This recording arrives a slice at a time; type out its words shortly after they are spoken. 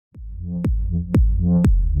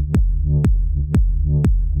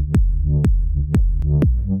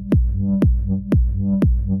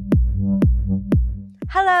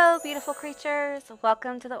beautiful creatures.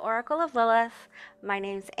 Welcome to the Oracle of Lilith. My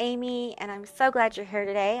name's Amy, and I'm so glad you're here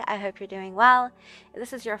today. I hope you're doing well. If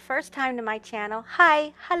this is your first time to my channel,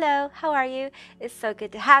 hi, hello, how are you? It's so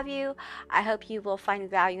good to have you. I hope you will find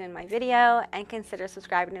value in my video and consider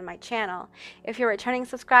subscribing to my channel. If you're a returning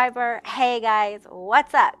subscriber, hey guys,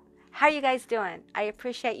 what's up? How are you guys doing? I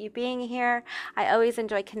appreciate you being here. I always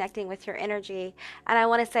enjoy connecting with your energy. And I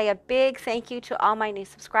want to say a big thank you to all my new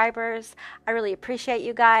subscribers. I really appreciate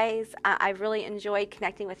you guys. I've really enjoyed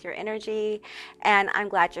connecting with your energy, and I'm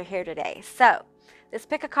glad you're here today. So, this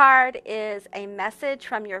pick a card is a message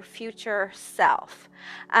from your future self.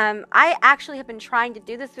 I actually have been trying to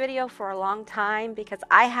do this video for a long time because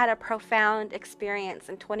I had a profound experience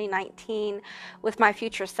in 2019 with my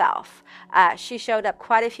future self. She showed up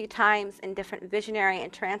quite a few times in different visionary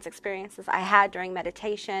and trance experiences I had during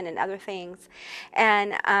meditation and other things.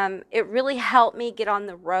 And it really helped me get on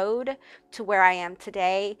the road to where I am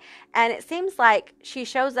today. And it seems like she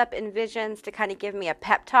shows up in visions to kind of give me a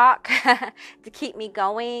pep talk to keep me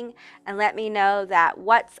going and let me know that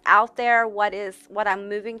what's out there, what I'm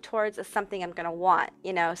moving towards is something I'm going to want,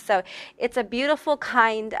 you know. So it's a beautiful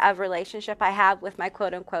kind of relationship I have with my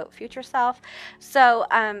quote unquote future self. So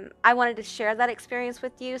I wanted to share that experience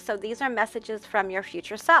with you. So these are messages from your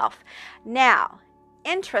future self. Now,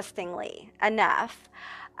 interestingly enough,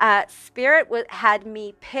 Spirit had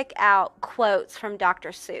me pick out quotes from Dr.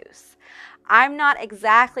 Seuss. I'm not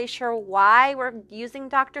exactly sure why we're using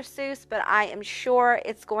Dr. Seuss, but I am sure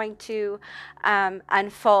it's going to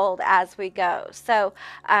unfold as we go. So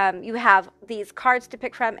you have these cards to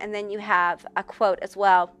pick from, and then you have a quote as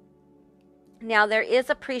well. Now there is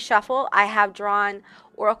a pre-shuffle. I have drawn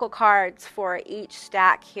oracle cards for each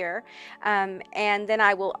stack here, and then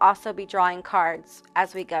I will also be drawing cards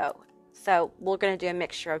as we go. So we're going to do a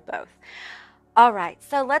mixture of both. All right,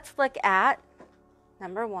 so let's look at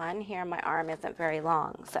number one here. My arm isn't very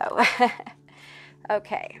long, so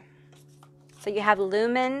okay. So you have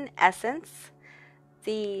Lumin Essence.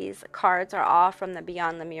 These cards are all from the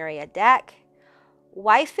Beyond Lemuria deck.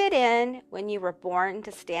 Why fit in when you were born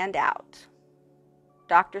to stand out?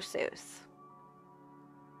 Dr. Seuss.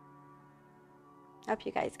 Hope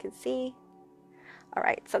you guys can see. All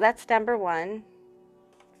right, so that's number one.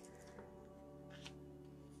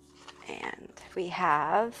 And we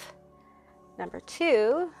have number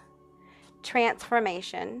two,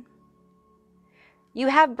 transformation. You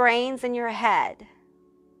have brains in your head.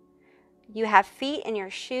 You have feet in your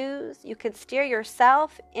shoes. You can steer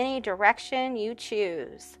yourself any direction you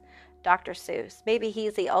choose. Dr. Seuss. Maybe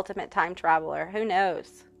he's the ultimate time traveler. Who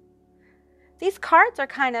knows? These cards are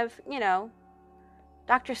kind of, you know,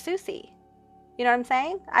 Dr. Seussy. You know what I'm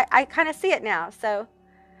saying? I kind of see it now. So,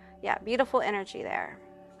 yeah, beautiful energy there.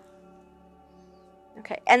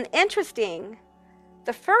 Okay, and interesting,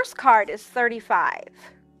 the first card is 35.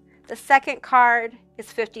 The second card is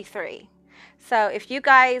 53. So if you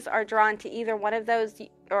guys are drawn to either one of those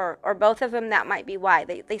or both of them, that might be why.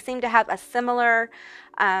 They seem to have a similar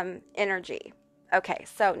energy. Okay,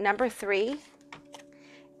 so number 3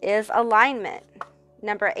 is alignment,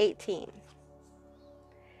 number 18.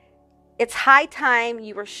 It's high time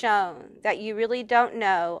you were shown that you really don't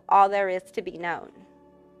know all there is to be known.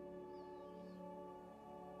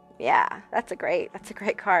 Yeah, that's a great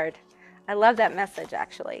card. I love that message,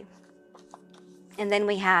 actually. And then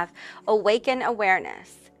we have awaken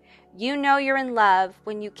awareness. You know you're in love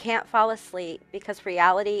when you can't fall asleep because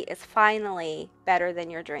reality is finally better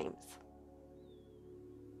than your dreams.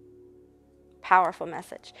 Powerful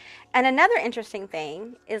message. And another interesting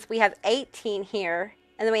thing is we have 18 here,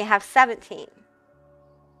 and then we have 17.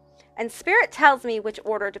 And Spirit tells me which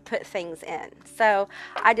order to put things in. So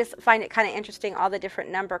I just find it kind of interesting, all the different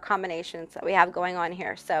number combinations that we have going on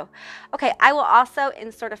here. So, okay, I will also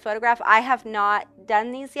insert a photograph. I have not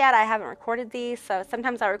done these yet. I haven't recorded these. So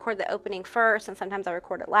sometimes I record the opening first and sometimes I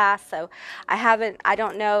record it last. So I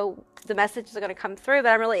don't know the messages are going to come through, but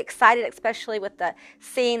I'm really excited, especially with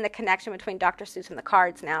seeing the connection between Dr. Seuss and the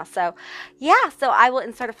cards now. So yeah, so I will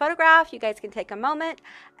insert a photograph. You guys can take a moment,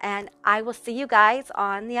 and I will see you guys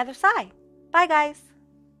on the other side. Bye, guys.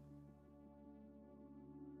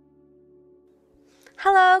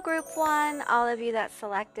 Hello, Group 1, all of you that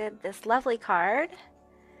selected this lovely card,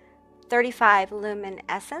 35 Lumin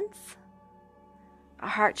Essence. Our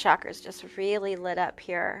heart chakra is just really lit up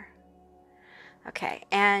here. Okay,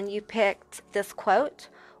 and you picked this quote,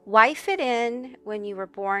 why fit in when you were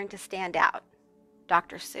born to stand out?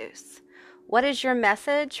 Dr. Seuss. What is your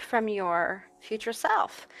message from your future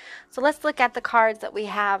self? So let's look at the cards that we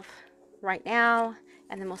have right now,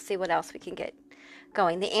 and then we'll see what else we can get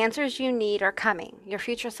going. The answers you need are coming. Your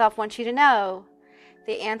future self wants you to know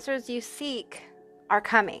The answers you seek are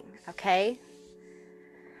coming, okay?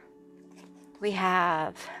 We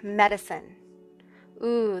have medicine.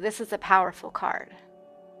 Ooh, this is a powerful card.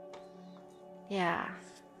 Yeah.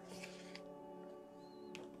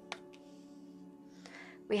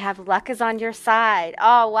 We have luck is on your side.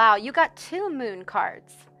 Oh, wow. You got 2 moon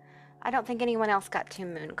cards. I don't think anyone else got 2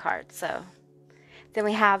 moon cards. So then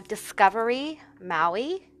we have discovery,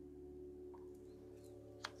 Maui.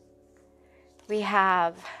 We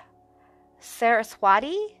have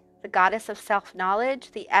Saraswati, the goddess of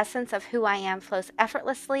self-knowledge. The essence of who I am flows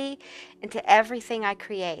effortlessly into everything I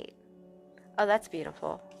create. Oh, that's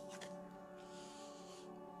beautiful.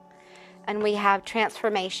 And we have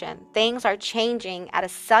transformation. Things are changing at a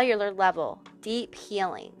cellular level. Deep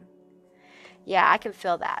healing. Yeah, I can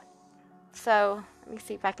feel that. So let me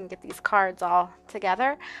see if I can get these cards all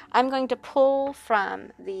together. I'm going to pull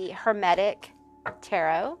from the Hermetic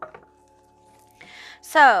Tarot.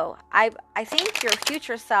 So I think your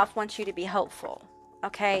future self wants you to be hopeful.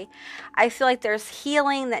 Okay, I feel like there's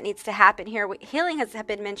healing that needs to happen here. Healing has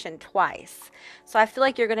been mentioned twice. So I feel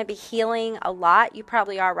like you're going to be healing a lot. You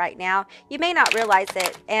probably are right now. You may not realize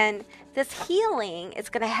it. And this healing is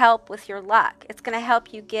going to help with your luck. It's going to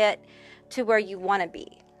help you get to where you want to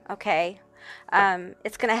be. Okay,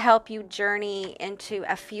 it's going to help you journey into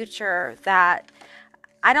a future that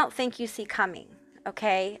I don't think you see coming.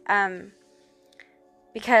 Okay,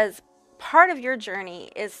 because part of your journey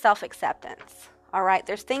is self-acceptance. All right,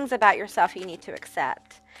 there's things about yourself you need to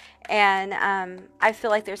accept. And I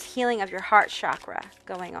feel like there's healing of your heart chakra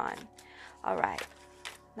going on. All right,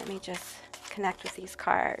 let me just connect with these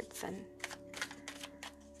cards. And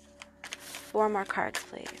 4 more cards,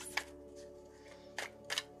 please.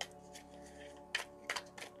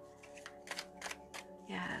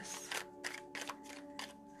 Yes.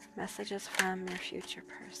 Messages from your future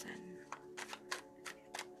person.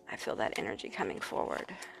 I feel that energy coming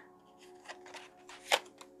forward.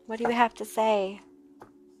 What do you have to say?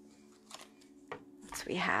 So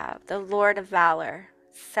we have the Lord of Valor,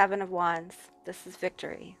 7 of Wands. This is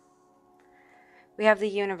victory. We have the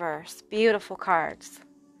Universe, beautiful cards.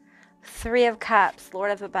 3 of Cups,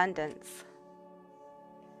 Lord of Abundance.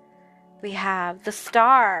 We have the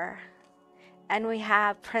Star, and we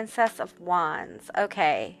have Princess of Wands.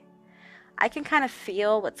 Okay, I can kind of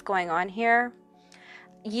feel what's going on here.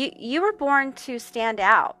 You were born to stand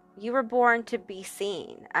out. You were born to be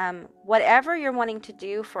seen. Whatever you're wanting to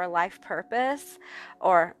do for a life purpose,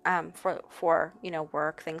 or for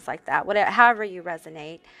work, things like that. Whatever, however you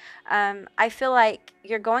resonate. I feel like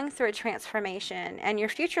you're going through a transformation, and your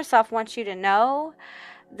future self wants you to know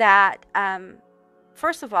that.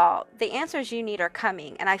 First of all, the answers you need are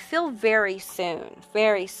coming, and I feel very soon,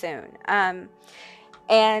 very soon.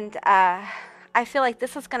 I feel like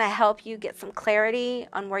this is going to help you get some clarity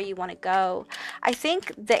on where you want to go. I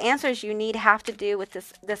think the answers you need have to do with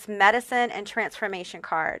this medicine and transformation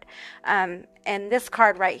card. And this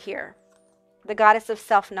card right here, the goddess of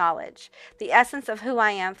self-knowledge. The essence of who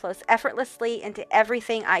I am flows effortlessly into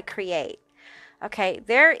everything I create. Okay,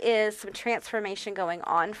 there is some transformation going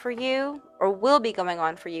on for you, or will be going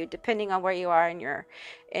on for you, depending on where you are in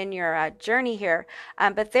your journey here.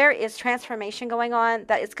 But there is transformation going on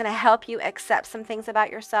that is going to help you accept some things about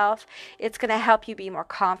yourself. It's going to help you be more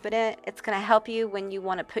confident. It's going to help you when you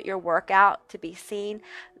want to put your work out to be seen.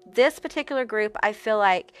 This particular group, I feel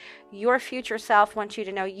like your future self wants you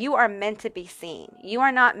to know you are meant to be seen. You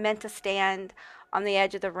are not meant to stand on the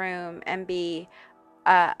edge of the room and be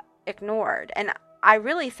ignored. And I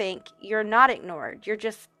really think you're not ignored. You're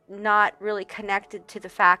just not really connected to the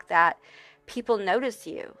fact that people notice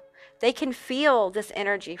you. They can feel this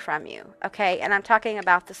energy from you, okay? And I'm talking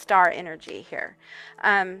about the star energy here.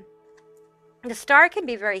 The star can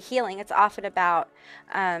be very healing. It's often about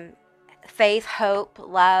faith, hope,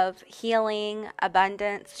 love, healing,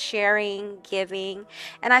 abundance, sharing, giving.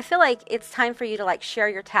 And I feel like it's time for you to share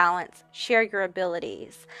your talents, share your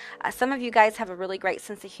abilities. Some of you guys have a really great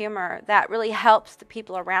sense of humor that really helps the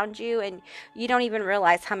people around you, and you don't even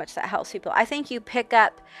realize how much that helps people. I think you pick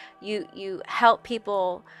up, you help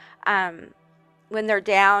people when they're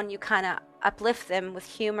down. You kind of uplift them with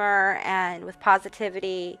humor and with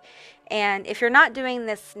positivity. And if you're not doing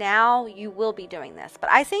this now, you will be doing this.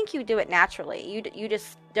 But I think you do it naturally. You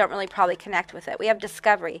just don't really probably connect with it. We have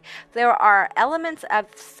discovery. There are elements of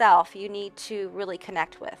self you need to really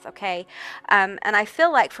connect with, okay? And I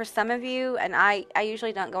feel like for some of you, and I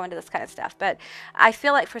usually don't go into this kind of stuff, but I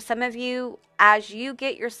feel like for some of you, as you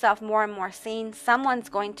get yourself more and more seen, someone's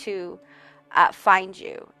going to find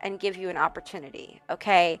you and give you an opportunity,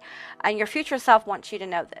 okay? And your future self wants you to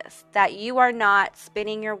know this, that you are not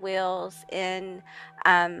spinning your wheels in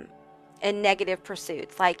negative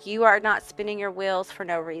pursuits. Like, you are not spinning your wheels for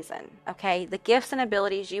no reason, okay? The gifts and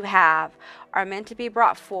abilities you have are meant to be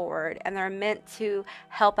brought forward, and they're meant to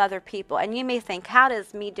help other people. And you may think, how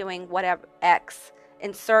does me doing whatever X,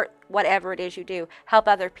 insert whatever it is you do, help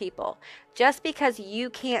other people? Just because you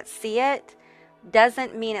can't see it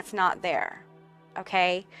doesn't mean it's not there,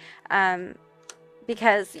 okay?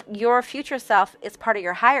 Because your future self is part of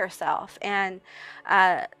your higher self, and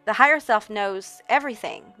the higher self knows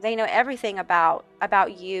everything. They know everything about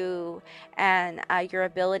you and your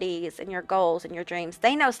abilities and your goals and your dreams.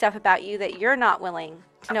 They know stuff about you that you're not willing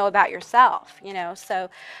to know about yourself, you know. So,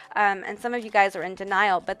 and some of you guys are in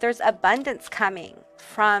denial, but there's abundance coming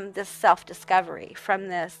from this self-discovery, from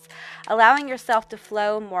this allowing yourself to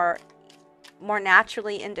flow more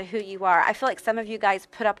naturally into who you are. I feel like some of you guys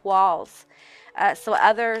put up walls so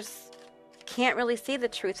others can't really see the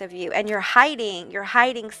truth of you, and you're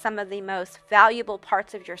hiding some of the most valuable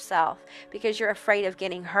parts of yourself because you're afraid of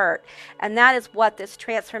getting hurt. And that is what this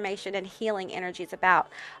transformation and healing energy is about.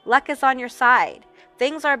 Luck is on your side.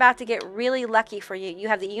 Things are about to get really lucky for you. You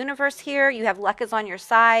have the universe here. You have luck is on your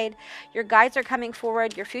side. Your guides are coming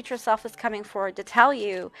forward. Your future self is coming forward to tell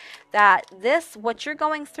you that what you're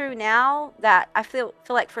going through now, that I feel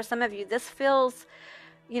like for some of you, this feels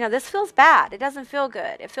bad. It doesn't feel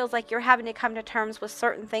good. It feels like you're having to come to terms with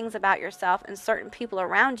certain things about yourself and certain people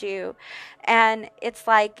around you. And it's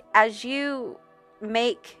like, as you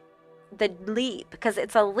make the leap, because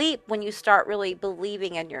it's a leap when you start really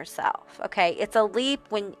believing in yourself, okay? It's a leap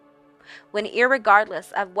when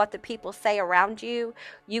irregardless of what the people say around you,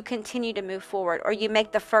 you continue to move forward, or you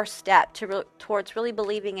make the first step towards really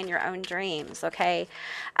believing in your own dreams, okay?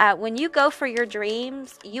 When you go for your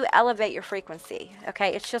dreams, you elevate your frequency,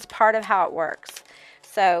 okay? It's just part of how it works.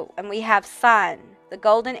 So, and we have sun. The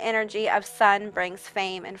golden energy of sun brings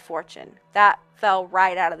fame and fortune. That fell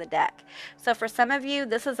right out of the deck. So for some of you,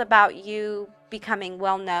 this is about you becoming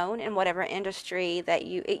well known in whatever industry that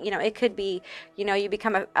it could be, you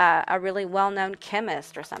become a really well known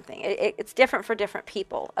chemist or something. It's different for different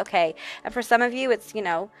people, okay? And for some of you, it's,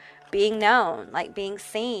 being known, like being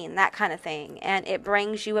seen, that kind of thing. And it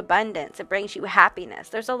brings you abundance. It brings you happiness.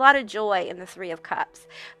 There's a lot of joy in the Three of Cups.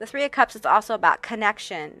 The Three of Cups is also about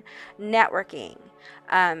connection, networking,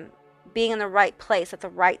 being in the right place at the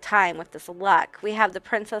right time with this luck. We have the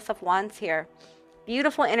Princess of Wands here.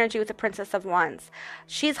 Beautiful energy with the Princess of Wands.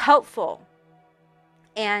 She's hopeful.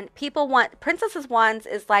 And Princess of Wands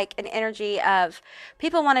is like an energy of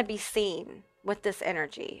people want to be seen with this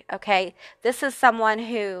energy, okay? This is someone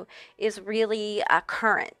who is really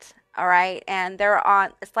current, all right? And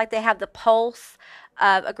it's like they have the pulse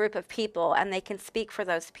of a group of people, and they can speak for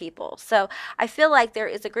those people. So I feel like there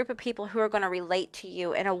is a group of people who are going to relate to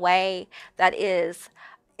you in a way that is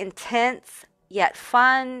intense yet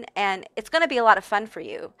fun, and it's going to be a lot of fun for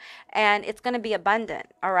you, and it's going to be abundant,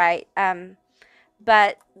 all right?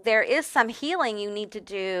 But there is some healing you need to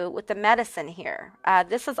do with the medicine here.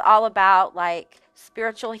 This is all about like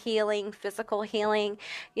spiritual healing, physical healing.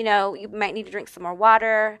 You might need to drink some more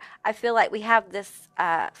water. I feel like we have this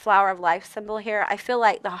flower of life symbol here. I feel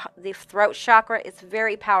like the throat chakra is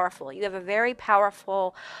very powerful. You have a very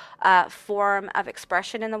powerful form of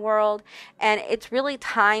expression in the world, and it's really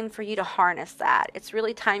time for you to harness that. It's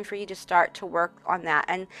really time for you to start to work on that.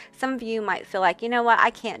 And some of you might feel like, you know what,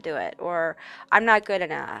 I can't do it, or I'm not good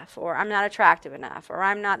enough, or I'm not attractive enough, or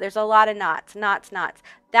there's a lot of knots.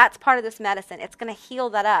 That's part of this medicine. It's going to heal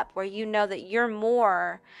that up, where you know that you're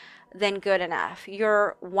more than good enough.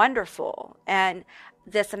 You're wonderful, and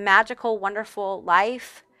this magical, wonderful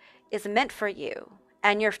life is meant for you.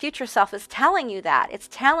 And your future self is telling you that. It's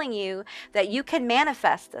telling you that you can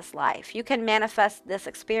manifest this life. You can manifest this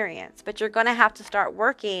experience. But you're going to have to start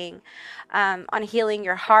working on healing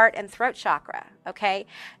your heart and throat chakra, okay?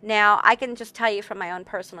 Now, I can just tell you from my own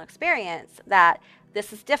personal experience that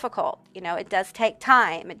this is difficult. It does take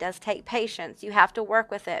time. It does take patience. You have to work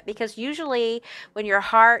with it, because usually when your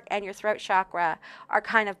heart and your throat chakra are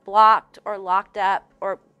kind of blocked or locked up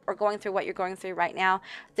or going through what you're going through right now,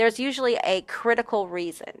 there's usually a critical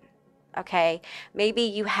reason, okay? Maybe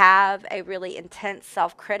you have a really intense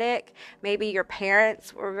self-critic. Maybe your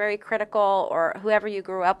parents were very critical, or whoever you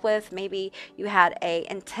grew up with. Maybe you had a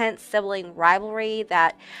intense sibling rivalry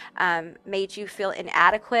that made you feel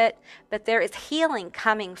inadequate. But there is healing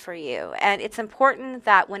coming for you, and it's important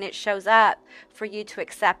that when it shows up, for you to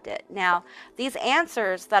accept it. Now, these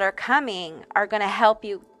answers that are coming are going to help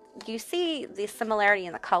you you see the similarity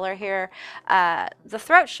in the color here. The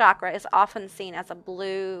throat chakra is often seen as a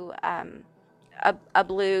blue a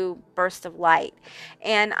blue burst of light.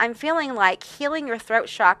 And I'm feeling like healing your throat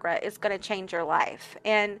chakra is going to change your life.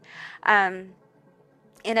 And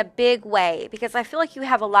in a big way, because I feel like you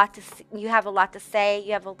have a lot to say, you have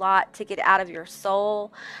a lot to get out of your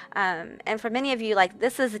soul, and for many of you, like,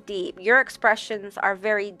 this is deep. Your expressions are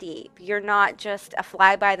very deep. You're not just a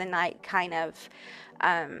fly by the night kind of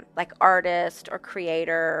like artist or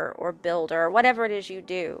creator or builder, whatever it is you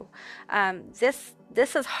do. This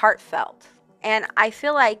is heartfelt. And I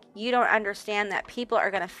feel like you don't understand that people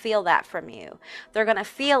are going to feel that from you. They're going to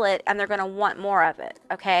feel it, and they're going to want more of it,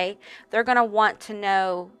 okay? They're going to want to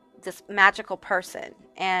know this magical person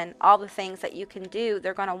and all the things that you can do.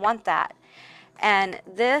 They're going to want that. And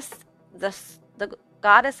the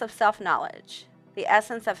goddess of self-knowledge, the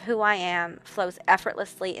essence of who I am, flows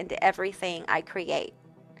effortlessly into everything I create.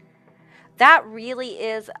 That really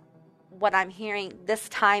is what I'm hearing this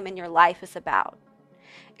time in your life is about.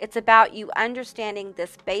 It's about you understanding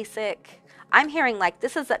this basic, I'm hearing like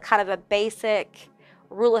this is a kind of a basic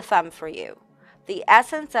rule of thumb for you. The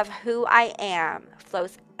essence of who I am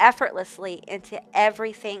flows effortlessly into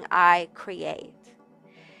everything I create.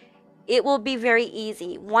 It will be very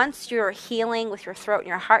easy. Once your healing with your throat and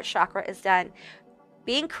your heart chakra is done,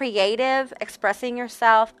 being creative, expressing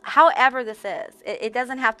yourself, however this is. It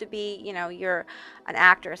doesn't have to be, you're an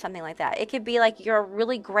actor or something like that. It could be like you're a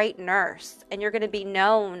really great nurse and you're going to be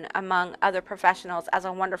known among other professionals as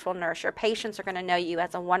a wonderful nurse. Your patients are going to know you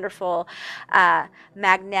as a wonderful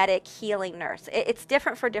magnetic healing nurse. It's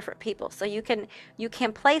different for different people. So you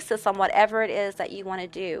can place this on whatever it is that you want to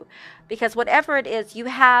do, because whatever it is, you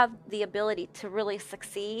have the ability to really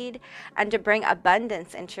succeed and to bring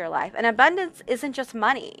abundance into your life. And abundance isn't just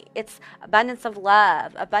money. It's abundance of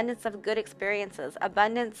love, abundance of good experiences,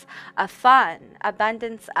 abundance of fun,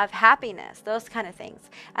 abundance of happiness, those kind of things.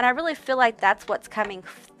 And I really feel like that's what's coming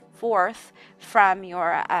forth from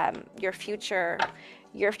your future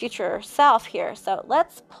self here. So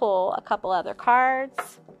let's pull a couple other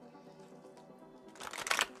cards.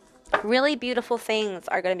 Really beautiful things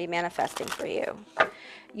are going to be manifesting for you.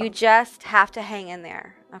 You just have to hang in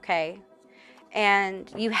there, okay? And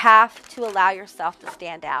you have to allow yourself to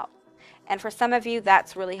stand out. And for some of you,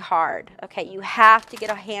 that's really hard, okay? You have to get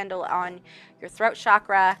a handle on your throat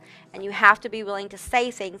chakra, and you have to be willing to say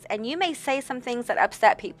things. And you may say some things that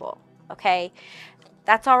upset people, okay?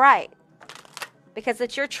 That's all right, because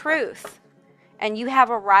it's your truth, and you have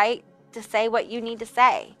a right to say what you need to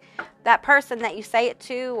say. That person that you say it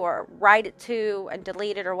to or write it to and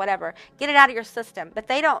delete it or whatever, get it out of your system. But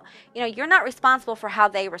they don't, you're not responsible for how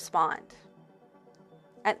they respond.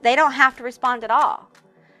 And they don't have to respond at all.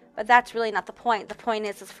 But that's really not the point. The point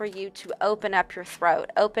is for you to open up your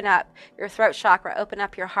throat, open up your throat chakra, open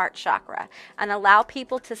up your heart chakra, and allow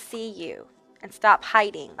people to see you and stop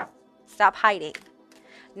hiding. Stop hiding.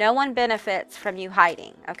 No one benefits from you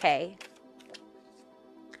hiding, okay?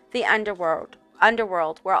 The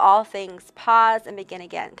underworld, where all things pause and begin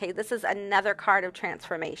again. Okay, this is another card of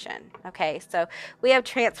transformation. Okay, so we have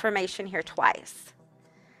transformation here twice.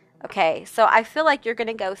 Okay, so I feel like you're going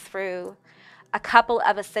to go through a couple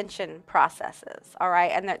of ascension processes, all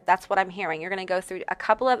right? And that's what I'm hearing. You're going to go through a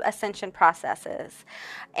couple of ascension processes.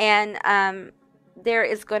 And there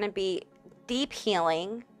is going to be deep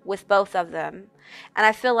healing with both of them. And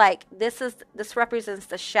I feel like this represents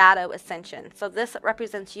the shadow ascension. So this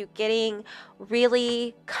represents you getting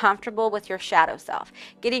really comfortable with your shadow self,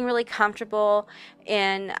 getting really comfortable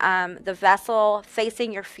in the vessel,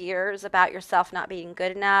 facing your fears about yourself not being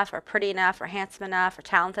good enough or pretty enough or handsome enough or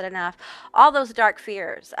talented enough, all those dark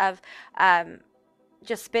fears of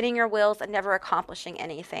just spinning your wheels and never accomplishing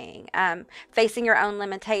anything, facing your own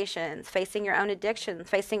limitations, facing your own addictions,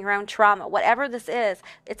 facing your own trauma. Whatever this is,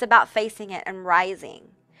 it's about facing it and rising.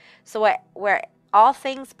 So where all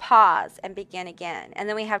things pause and begin again. And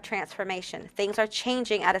then we have transformation. Things are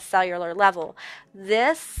changing at a cellular level.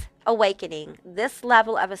 This awakening, this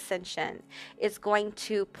level of ascension is going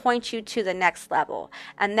to point you to the next level.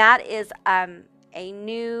 And that is a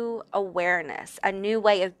new awareness, a new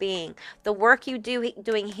way of being. The work you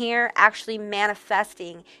doing here actually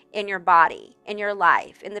manifesting in your body, in your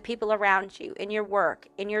life, in the people around you, in your work,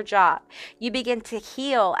 in your job. You begin to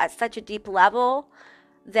heal at such a deep level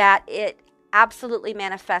that it absolutely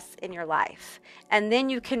manifests in your life. And then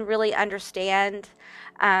you can really understand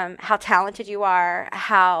how talented you are,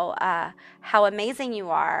 how amazing you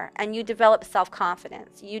are, and you develop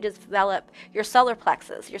self-confidence. You develop your solar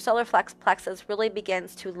plexus. Your solar plexus really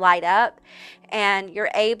begins to light up, and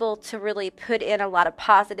you're able to really put in a lot of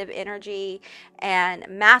positive energy and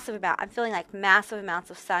I'm feeling like massive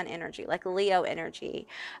amounts of sun energy, like Leo energy,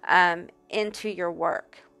 into your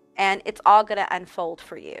work. And it's all going to unfold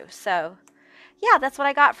for you. So yeah, that's what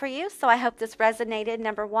I got for you. So I hope this resonated.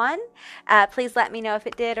 Number one, please let me know if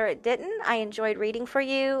it did or it didn't. I enjoyed reading for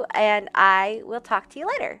you, and I will talk to you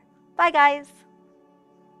later. Bye, guys.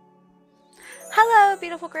 Hello,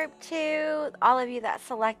 beautiful group 2. All of you that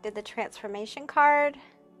selected the transformation card.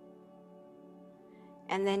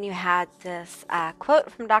 And then you had this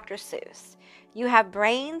quote from Dr. Seuss. You have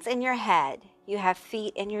brains in your head. You have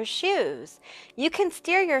feet in your shoes. You can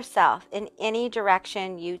steer yourself in any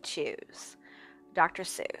direction you choose. Dr.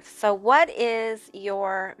 Seuss. So what is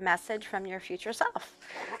your message from your future self?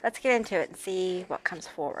 Let's get into it and see what comes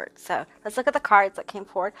forward. So let's look at the cards that came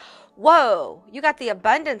forward. Whoa, you got the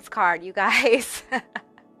abundance card, you guys.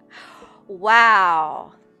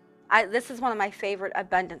 Wow. This is one of my favorite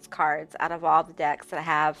abundance cards out of all the decks that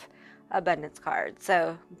have abundance cards.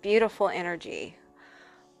 So beautiful energy.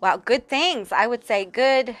 Wow, good things. I would say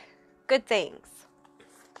good things.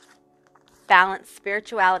 Balance,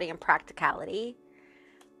 spirituality, and practicality.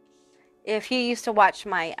 If you used to watch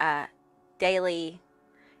my daily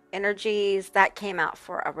energies, that came out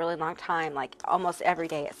for a really long time, like almost every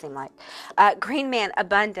day it seemed like. Green Man,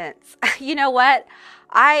 abundance. You know what?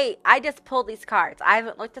 I just pulled these cards. I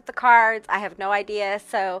haven't looked at the cards. I have no idea.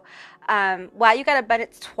 So, wow, you got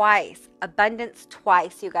abundance twice. Abundance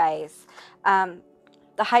twice, you guys.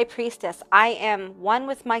 The High Priestess. I am one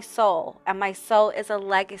with my soul, and my soul is a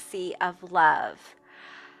legacy of love.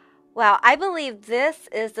 Wow, I believe this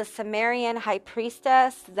is the Sumerian High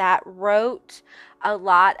Priestess that wrote a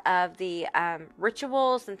lot of the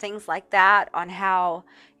rituals and things like that on how,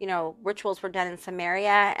 rituals were done in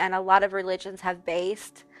Sumeria, and a lot of religions have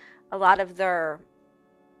based a lot of their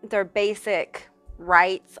basic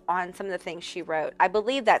rites on some of the things she wrote. I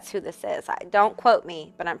believe that's who this is. Don't quote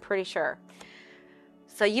me, but I'm pretty sure.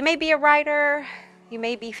 So you may be a writer. You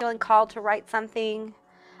may be feeling called to write something.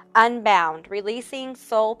 Unbound, releasing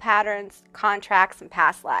soul patterns, contracts, and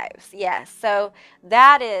past lives. Yes, so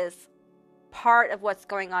that is part of what's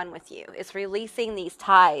going on with you. It's releasing these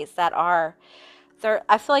ties that are,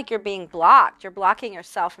 I feel like you're being blocked. You're blocking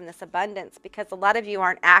yourself from this abundance because a lot of you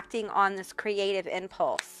aren't acting on this creative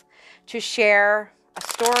impulse to share a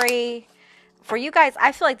story. For you guys,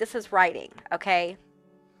 I feel like this is writing, okay?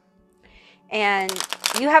 And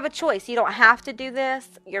you have a choice. You don't have to do this.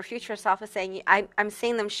 Your future self is saying, I'm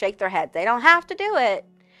seeing them shake their head. They don't have to do it.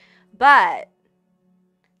 But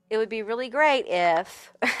it would be really great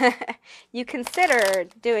if you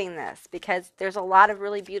considered doing this, because there's a lot of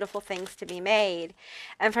really beautiful things to be made.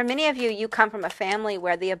 And for many of you, you come from a family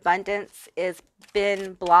where the abundance is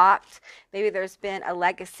been blocked. Maybe there's been a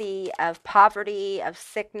legacy of poverty, of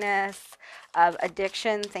sickness, of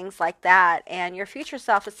addiction, things like that. And your future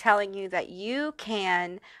self is telling you that you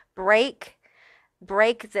can break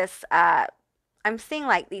this I'm seeing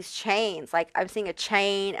like these chains, like I'm seeing a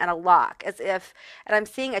chain and a lock, and I'm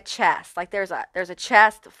seeing a chest, like there's a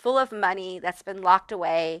chest full of money that's been locked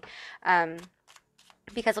away,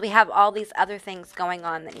 because we have all these other things going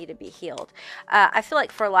on that need to be healed. I feel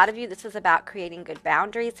like for a lot of you, this is about creating good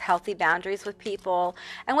boundaries, healthy boundaries with people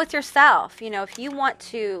and with yourself. If you want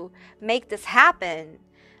to make this happen,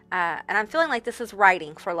 and I'm feeling like this is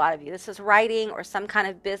writing for a lot of you. This is writing or some kind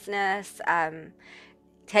of business.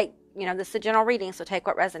 This is a general reading, so take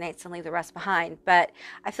what resonates and leave the rest behind. But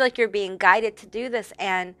I feel like you're being guided to do this,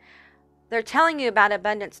 and they're telling you about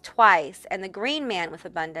abundance twice, and the Green Man with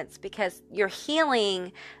abundance, because you're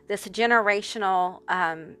healing this generational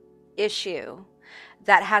issue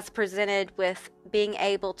that has presented with being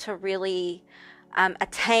able to really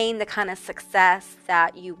attain the kind of success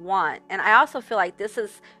that you want. And I also feel like this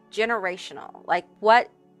is generational. Like what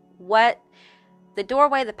the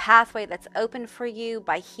doorway, the pathway that's open for you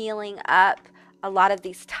by healing up a lot of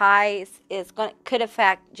these ties could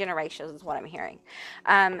affect generations, is what I'm hearing.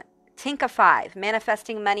 Tinka 5,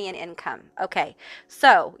 manifesting money and income. Okay,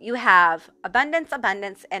 so you have abundance,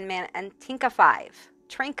 and Tinka 5,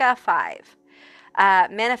 Trinka 5,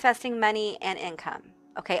 manifesting money and income.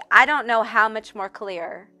 Okay, I don't know how much more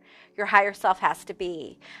clear your higher self has to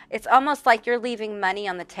be. It's almost like you're leaving money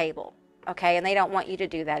on the table. Okay, and they don't want you to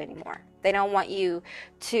do that anymore. They don't want you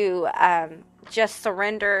to just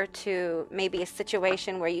surrender to maybe a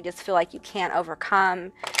situation where you just feel like you can't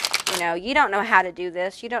overcome. You know, you don't know how to do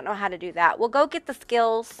this. You don't know how to do that. Well, go get the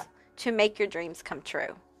skills to make your dreams come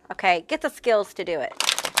true. Okay, get the skills to do it.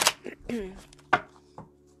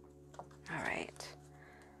 All right.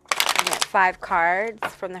 I get 5 cards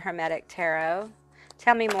from the Hermetic Tarot.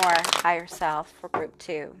 Tell me more, higher self, for group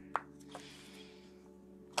 2.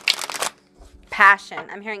 Passion.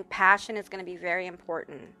 I'm hearing passion is going to be very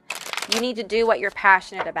important. You need to do what you're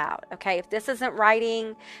passionate about, okay? If this isn't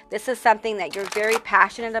writing, this is something that you're very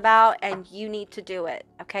passionate about and you need to do it,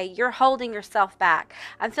 okay? You're holding yourself back.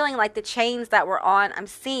 I'm feeling like the chains that were on, I'm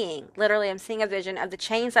seeing a vision of the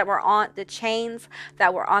chains that were on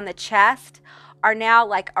the chest are now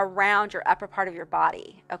like around your upper part of your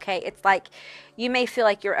body, okay? It's like you may feel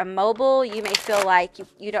like you're immobile. You may feel like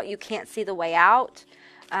you can't see the way out.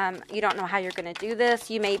 You don't know how you're going to do this.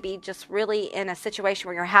 You may be just really in a situation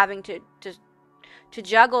where you're having to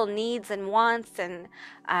juggle needs and wants and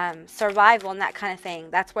survival and that kind of thing.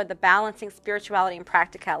 That's where the balancing spirituality and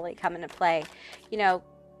practicality come into play. You know,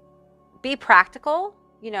 be practical.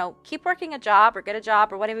 You know, keep working a job or get a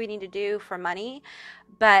job or whatever you need to do for money.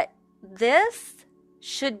 But this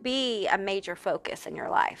should be a major focus in your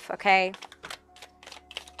life, okay?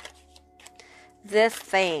 This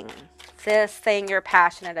thing you're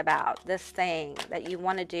passionate about, this thing that you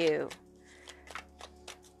want to do.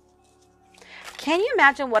 Can you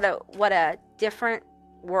imagine what a different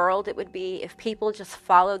world it would be if people just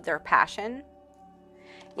followed their passion?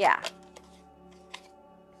 Yeah.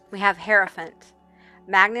 We have Hierophant,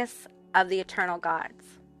 Magnus of the Eternal Gods.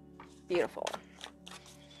 Beautiful.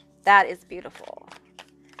 That is beautiful.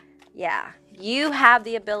 Yeah. You have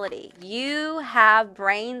the ability. You have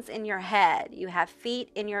brains in your head. You have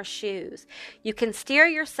feet in your shoes. You can steer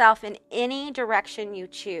yourself in any direction you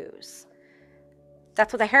choose.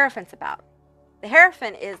 That's what the Hierophant's about. The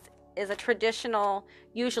Hierophant is a traditional,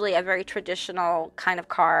 usually a very traditional kind of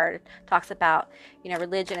card. Talks about, you know,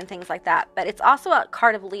 religion and things like that. But it's also a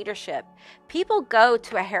card of leadership. People go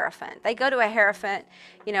to a Hierophant. They go to a Hierophant,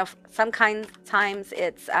 you know, sometimes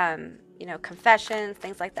it's you know, confessions,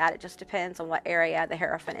 things like that. It just depends on what area the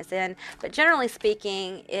Hierophant is in. But generally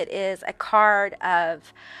speaking, it is a card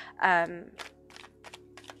of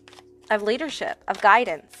leadership, of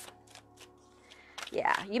guidance.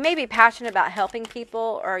 Yeah, you may be passionate about helping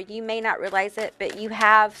people, or you may not realize it, but you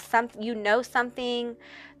know something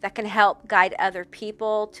that can help guide other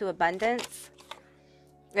people to abundance.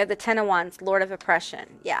 We have the Ten of Wands, Lord of Oppression.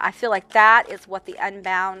 Yeah, I feel like that is what the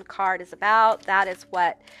Unbound card is about. That is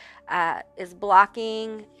what is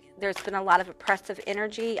blocking. There's been a lot of oppressive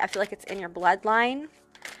energy. I feel like it's in your bloodline.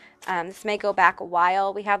 This may go back a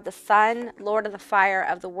while. We have the Sun, Lord of the Fire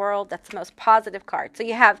of the World. That's the most positive card. So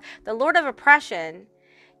you have the Lord of Oppression,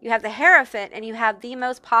 you have the Hierophant, and you have the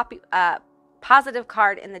most positive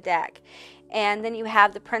card in the deck. And then you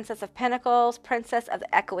have the Princess of Pentacles, Princess of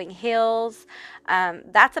the Echoing Hills.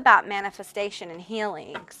 That's about manifestation and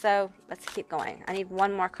healing. So let's keep going. I need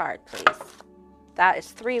one more card, please. That is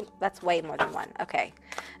 3. That's way more than 1. Okay.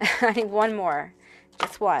 I need one more.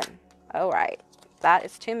 Just one. All right. That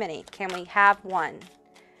is too many. Can we have one?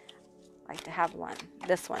 I'd like to have one.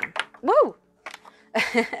 This one. Woo!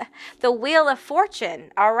 The Wheel of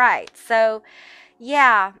Fortune. All right. So,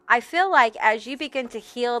 yeah, I feel like as you begin to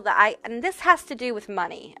heal and this has to do with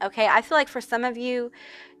money, okay? I feel like for some of you,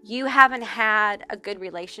 you haven't had a good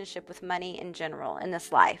relationship with money in general in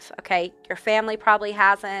this life, okay? Your family probably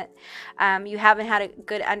hasn't. You haven't had a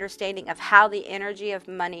good understanding of how the energy of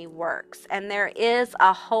money works. And there is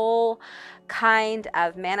a whole kind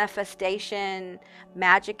of manifestation,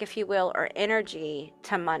 magic, if you will, or energy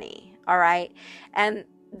to money, all right? And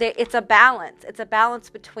it's a balance. It's a balance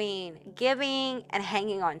between giving and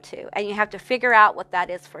hanging on to. And you have to figure out what that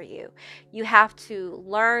is for you. You have to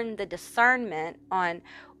learn the discernment on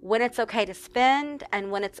when it's okay to spend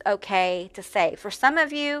and when it's okay to save. For some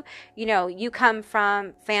of you, you know, you come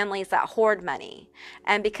from families that hoard money.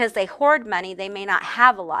 And because they hoard money, they may not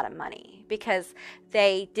have a lot of money because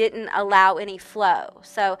they didn't allow any flow.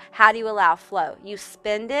 So how do you allow flow? You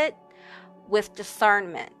spend it with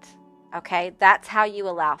discernment. Okay, that's how you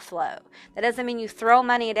allow flow. That doesn't mean you throw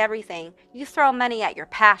money at everything. You throw money at your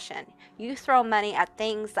passion. You throw money at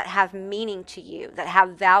things that have meaning to you, that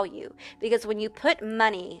have value. Because when you put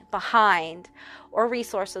money behind, or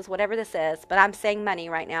resources, whatever this is, but I'm saying money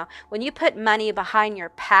right now. When you put money behind your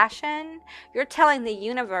passion, you're telling the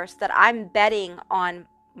universe that I'm betting on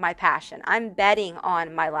my passion. I'm betting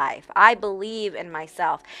on my life. I believe in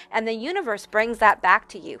myself. And the universe brings that back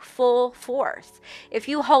to you full force. If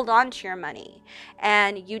you hold on to your money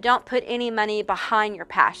and you don't put any money behind your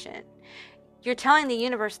passion, you're telling the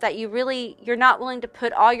universe that you're not willing to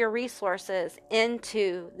put all your resources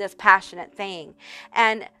into this passionate thing.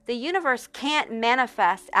 And the universe can't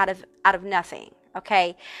manifest out of nothing.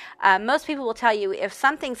 Okay. Most people will tell you if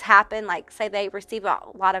something's happened, like say they receive a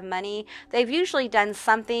lot of money, they've usually done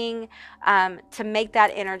something to make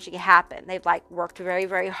that energy happen. They've like worked very,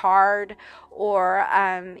 very hard, or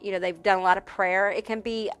they've done a lot of prayer. It can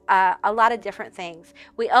be a lot of different things.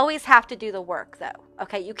 We always have to do the work though.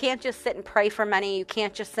 Okay. You can't just sit and pray for money. You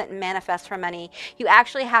can't just sit and manifest for money. You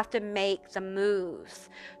actually have to make the moves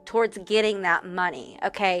towards getting that money.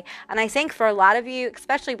 Okay. And I think for a lot of you,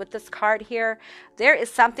 especially with this card here, there is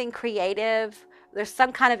something creative. There's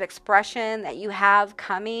some kind of expression that you have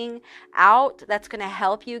coming out that's going to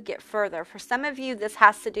help you get further. For some of you, this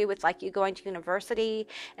has to do with like you going to university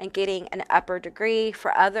and getting an upper degree.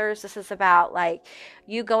 For others, this is about like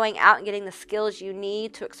you going out and getting the skills you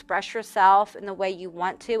need to express yourself in the way you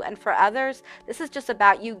want to. And for others, this is just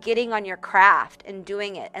about you getting on your craft and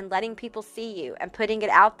doing it and letting people see you and putting it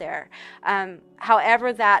out there,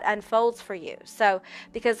 however that unfolds for you. So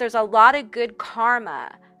because there's a lot of good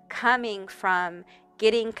karma coming from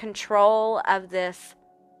getting control of this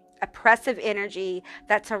oppressive energy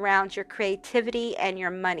that's around your creativity and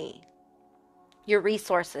your money, your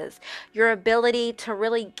resources, your ability to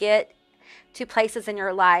really get to places in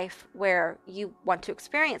your life where you want to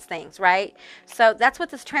experience things, right? So that's what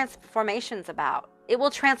this transformation's about. It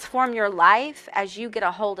will transform your life as you get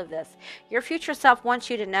a hold of this. Your future self wants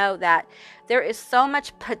you to know that there is so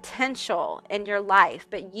much potential in your life,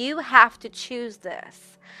 but you have to choose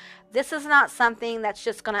this. This is not something that's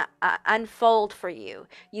just going to unfold for you.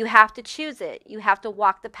 You have to choose it. You have to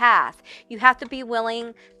walk the path. You have to be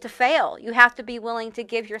willing to fail. You have to be willing to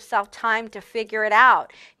give yourself time to figure it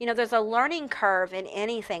out. You know, there's a learning curve in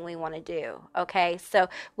anything we want to do, okay? So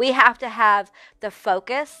we have to have the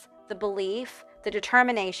focus, the belief, the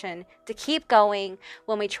determination to keep going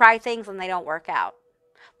when we try things and they don't work out.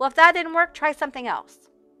 Well, if that didn't work, try something else.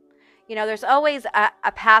 You know, there's always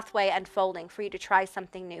a pathway unfolding for you to try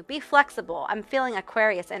something new. Be flexible. I'm feeling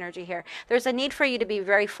Aquarius energy here. There's a need for you to be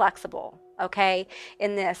very flexible, okay,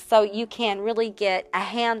 in this, so you can really get a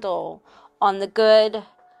handle on the good.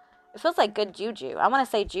 It feels like good juju. I want to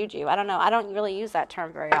say juju. I don't know. I don't really use that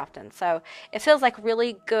term very often. So it feels like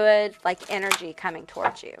really good, like energy coming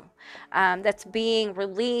towards you, that's being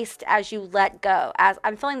released as you let go. As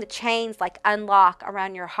I'm feeling the chains like unlock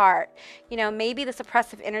around your heart. You know, maybe this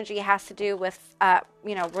oppressive energy has to do with,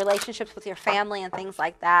 relationships with your family and things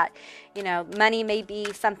like that. You know, money may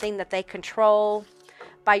be something that they control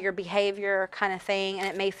by your behavior kind of thing, and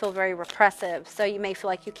it may feel very repressive, so you may feel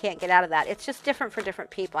like you can't get out of that. It's just different for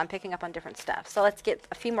different people. I'm picking up on different stuff. So let's get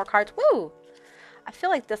a few more cards. Woo! I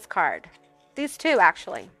feel like this card. These two,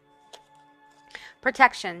 actually.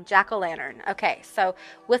 Protection, jack-o'-lantern. Okay, so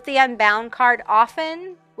with the Unbound card,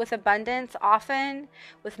 often with abundance, often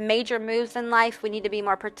with major moves in life, we need to be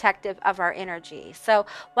more protective of our energy. So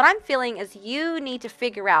what I'm feeling is you need to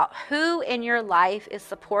figure out who in your life is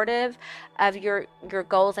supportive of your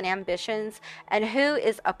goals and ambitions, and who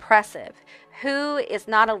is oppressive, who is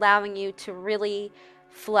not allowing you to really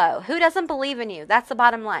flow, who doesn't believe in you. That's the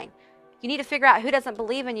bottom line. You need to figure out who doesn't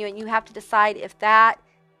believe in you, and you have to decide if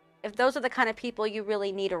those are the kind of people you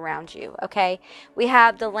really need around you, okay? We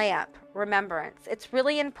have the lamp, remembrance. It's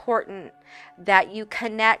really important that you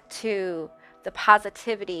connect to the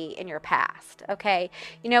positivity in your past, okay?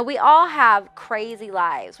 You know, we all have crazy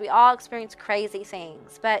lives. We all experience crazy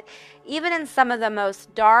things. But even in some of the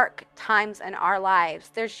most dark times in our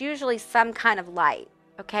lives, there's usually some kind of light,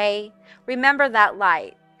 okay? Remember that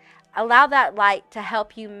light. Allow that light to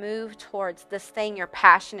help you move towards this thing you're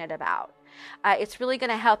passionate about. It's really going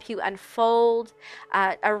to help you unfold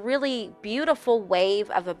a really beautiful wave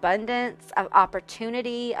of abundance, of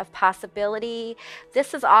opportunity, of possibility.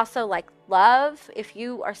 This is also like love. If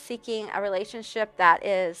you are seeking a relationship that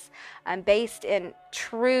is based in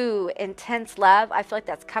true, intense love, I feel like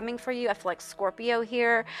that's coming for you. I feel like Scorpio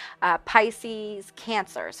here, Pisces,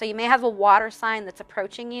 Cancer. So you may have a water sign that's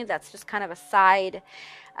approaching you. That's just kind of a side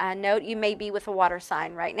note. You may be with a water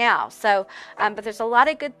sign right now. So, but there's a lot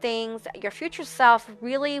of good things. Your future self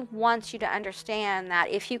really wants you to understand that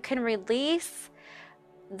if you can release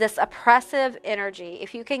this oppressive energy,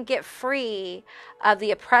 if you can get free of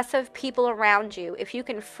the oppressive people around you, if you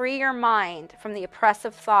can free your mind from the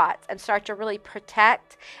oppressive thoughts and start to really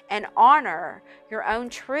protect and honor your own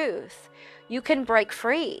truth, you can break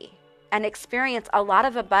free and experience a lot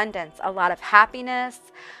of abundance, a lot of happiness.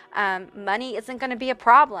 Money isn't going to be a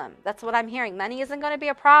problem. That's what I'm hearing. Money isn't going to be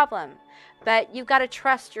a problem, but you've got to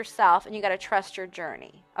trust yourself and you got to trust your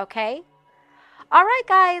journey. Okay. All right,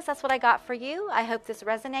 guys, that's what I got for you. I hope this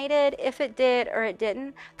resonated. If it did or it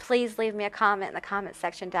didn't, please leave me a comment in the comment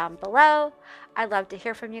section down below. I'd love to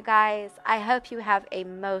hear from you guys. I hope you have a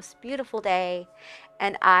most beautiful day,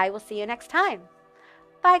 and I will see you next time.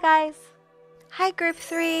 Bye, guys. Hi, Group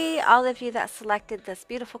 3, all of you that selected this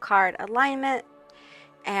beautiful card alignment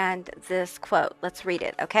and this quote. Let's read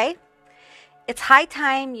it, okay? It's high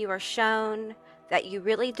time you are shown that you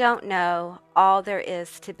really don't know all there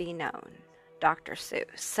is to be known. Dr.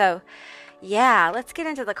 Seuss. So yeah, let's get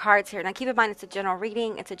into the cards here. Now keep in mind it's a general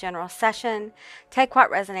reading, it's a general session. Take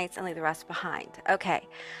what resonates and leave the rest behind. Okay,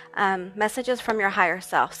 messages from your higher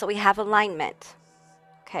self. So we have alignment.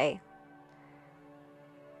 Okay.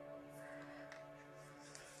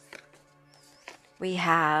 We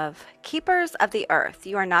have keepers of the earth.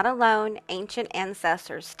 You are not alone. Ancient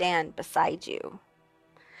ancestors stand beside you.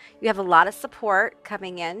 You have a lot of support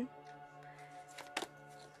coming in.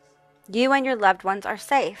 You and your loved ones are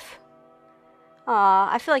safe.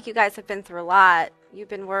 Aw, I feel like you guys have been through a lot. You've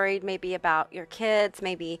been worried maybe about your kids,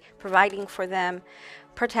 maybe providing for them.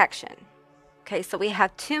 Protection. Okay, so we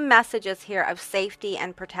have two messages here of safety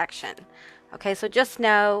and protection. Okay, so just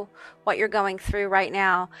know what you're going through right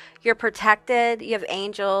now. You're protected. You have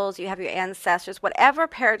angels. You have your ancestors. Whatever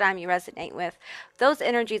paradigm you resonate with, those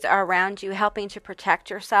energies are around you helping to protect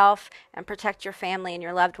yourself and protect your family and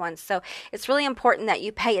your loved ones. So it's really important that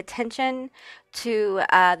you pay attention to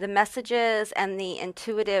the messages and the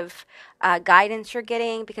intuitive guidance you're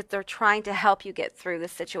getting, because they're trying to help you get through the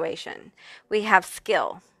situation. We have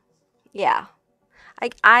skill. Yeah.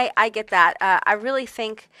 I get that. I really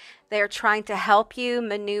think they're trying to help you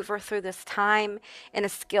maneuver through this time in a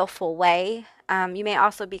skillful way. You may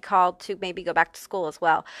also be called to maybe go back to school as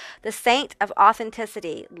well. The saint of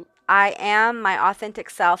authenticity. I am my authentic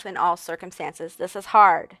self in all circumstances. This is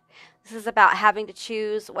hard. This is about having to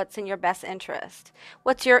choose what's in your best interest.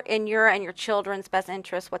 What's in your and your children's best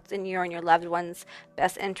interest, what's in your and your loved one's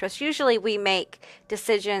best interest. Usually we make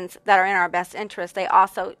decisions that are in our best interest. They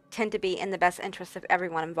also tend to be in the best interest of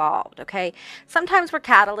everyone involved, okay? Sometimes we're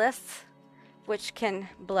catalysts, which can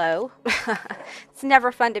blow. It's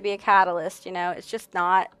never fun to be a catalyst, you know. It's just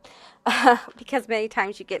not, because many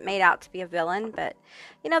times you get made out to be a villain, but,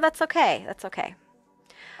 you know, that's okay. That's okay.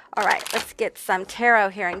 All right, let's get some tarot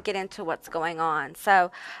here and get into what's going on.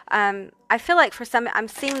 So I feel like for some, I'm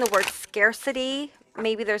seeing the word scarcity.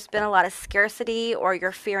 Maybe there's been a lot of scarcity, or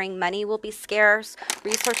you're fearing money will be scarce,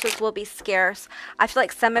 resources will be scarce. I feel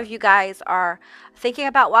like some of you guys are thinking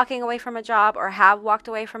about walking away from a job, or have walked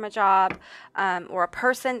away from a job, or a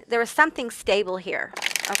person. There is something stable here,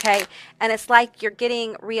 okay? And it's like you're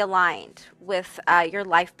getting realigned with your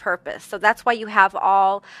life purpose. So that's why you have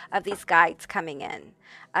all of these guides coming in.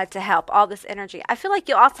 To help, all this energy. I feel like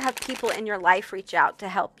you also have people in your life reach out to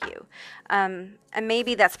help you. And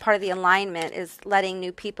maybe that's part of the alignment, is letting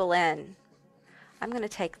new people in. I'm going to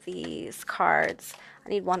take these cards. I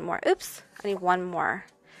need one more. Oops. I need one more.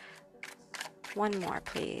 One more,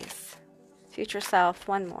 please. Future self,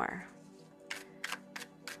 one more.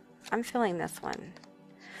 I'm feeling this one.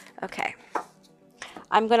 Okay.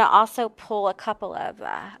 I'm going to also pull a couple of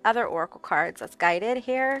other oracle cards that's guided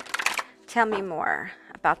here. Tell me more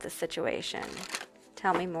about this situation.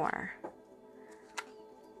 Tell me more.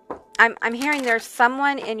 I'm hearing there's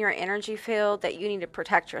someone in your energy field that you need to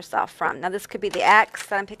protect yourself from. Now, this could be the ex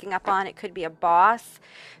that I'm picking up on. It could be a boss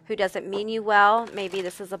who doesn't mean you well. Maybe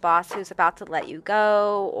this is a boss who's about to let you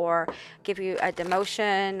go, or give you a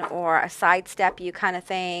demotion, or a sidestep you kind of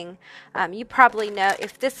thing. You probably know,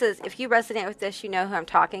 if you resonate with this, you know who I'm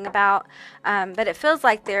talking about. But it feels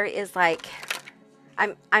like there is like,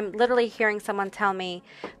 I'm literally hearing someone tell me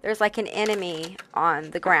there's like an enemy on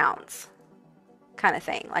the grounds, kind of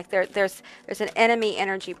thing. Like there's an enemy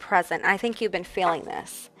energy present. And I think you've been feeling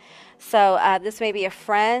this. So this may be a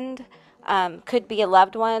friend, could be a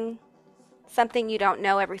loved one, something you don't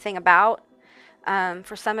know everything about.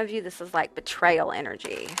 For some of you, this is like betrayal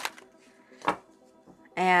energy.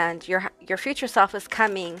 And your future self is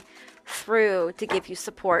coming through to give you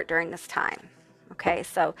support during this time. Okay,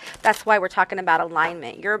 so that's why we're talking about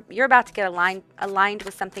alignment. You're about to get aligned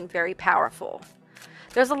with something very powerful.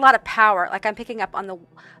 There's a lot of power. Like I'm picking up on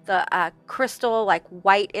the crystal, like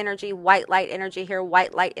white energy, white light energy here,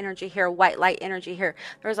 white light energy here, white light energy here.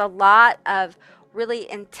 There's a lot of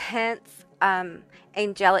really intense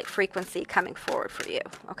angelic frequency coming forward for you.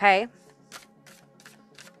 Okay,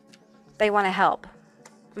 they want to help.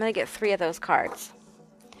 I'm going to get 3 of those cards.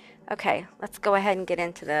 Okay, let's go ahead and get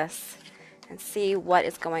into this and see what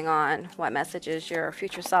is going on, what messages your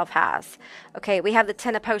future self has. Okay, we have the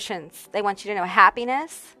 10 of Potions. They want you to know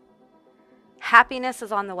happiness. Happiness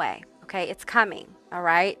is on the way. Okay, it's coming. All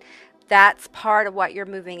right, that's part of what you're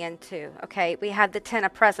moving into. Okay, we had the 10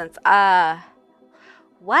 of presents.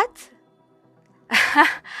 What?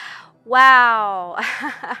 Wow.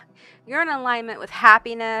 You're in alignment with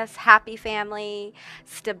happiness, happy family,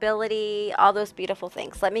 stability, all those beautiful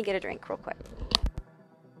things. Let me get a drink real quick.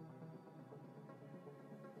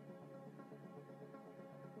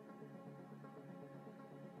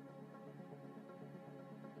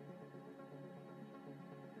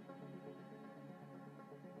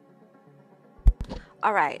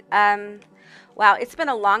 All right. Wow, it's been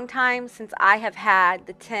a long time since I have had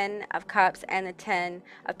the 10 of Cups and the 10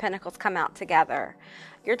 of Pentacles come out together.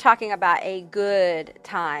 You're talking about a good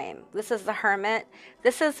time. This is the Hermit.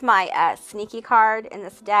 This is my sneaky card in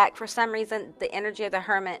this deck. For some reason, the energy of the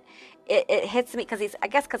Hermit, it hits me because I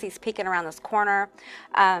guess because he's peeking around this corner,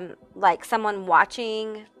 like someone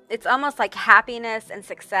watching. It's almost like happiness and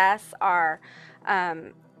success are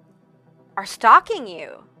stalking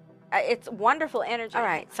you. It's wonderful energy. All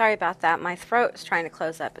right, sorry about that. My throat is trying to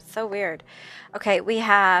close up. It's so weird. Okay, we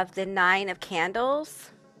have the 9 of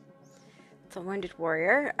Candles. It's a wounded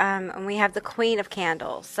warrior. And we have the Queen of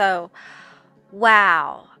Candles. So,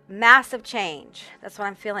 wow, massive change. That's what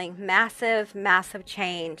I'm feeling. Massive, massive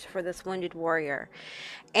change for this wounded warrior.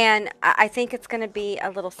 And I think it's going to be a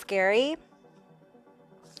little scary.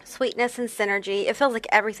 Sweetness and synergy. It feels like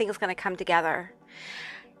everything is going to come together.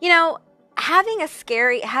 You know, having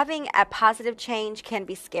a positive change can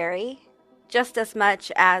be scary just as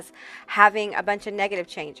much as having a bunch of negative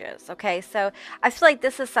changes. Okay, so I feel like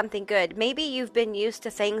this is something good. Maybe you've been used to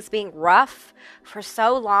things being rough for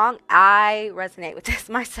so long. I resonate with this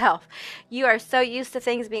myself. You are so used to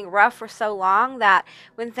things being rough for so long that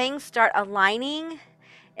when things start aligning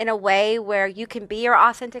in a way where you can be your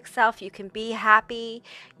authentic self, you can be happy,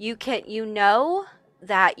 you know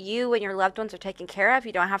that you and your loved ones are taken care of.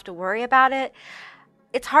 You don't have to worry about it.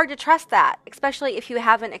 It's hard to trust that, especially if you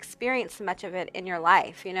haven't experienced much of it in your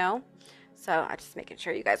life, you know? So I'm just making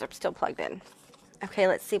sure you guys are still plugged in. Okay,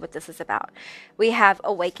 let's see what this is about. We have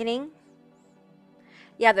awakening.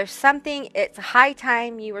 Yeah, there's something, it's high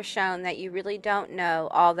time you were shown that you really don't know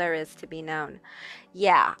all there is to be known.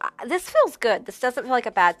 Yeah, this feels good. This doesn't feel like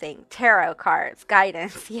a bad thing. Tarot cards,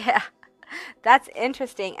 guidance, yeah. That's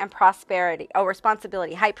interesting. And prosperity. Oh,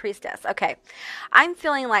 responsibility. High priestess. Okay. I'm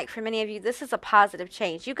feeling like for many of you, this is a positive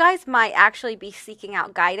change. You guys might actually be seeking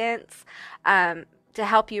out guidance to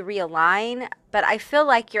help you realign. But I feel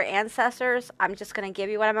like your ancestors, I'm just going to give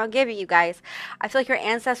you what I'm going to give you guys. I feel like your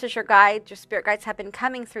ancestors, your guides, your spirit guides have been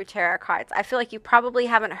coming through tarot cards. I feel like you probably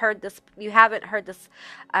haven't heard this. You haven't heard this.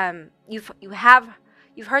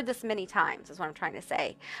 You've heard this many times is what I'm trying to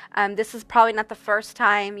say. This is probably not the first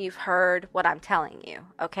time you've heard what I'm telling you.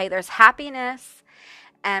 Okay, there's happiness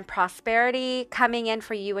and prosperity coming in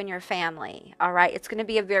for you and your family. All right, it's going to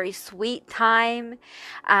be a very sweet time.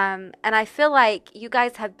 And I feel like you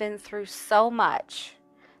guys have been through so much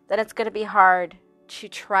that it's going to be hard to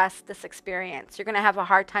trust this experience. You're going to have a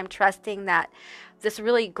hard time trusting that this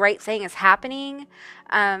really great thing is happening.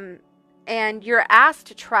 And you're asked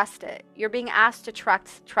to trust it. You're being asked to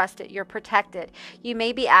trust it. You're protected. You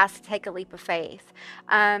may be asked to take a leap of faith.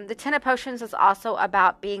 The 10 of Potions is also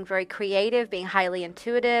about being very creative, being highly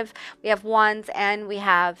intuitive. We have Wands and we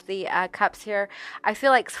have the Cups here. I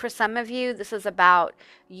feel like for some of you, this is about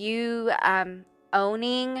you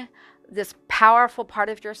owning this powerful part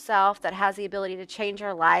of yourself that has the ability to change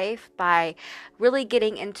your life by really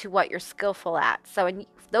getting into what you're skillful at. So in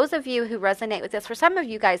those of you who resonate with this, for some of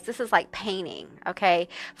you guys, this is like painting, okay?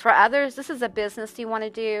 For others, this is a business you want to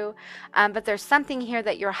do, but there's something here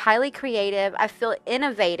that you're highly creative. I feel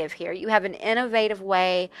innovative here. You have an innovative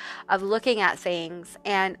way of looking at things,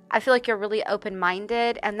 and I feel like you're really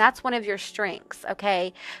open-minded, and that's one of your strengths,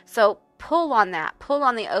 okay? So pull on that. Pull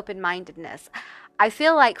on the open-mindedness. I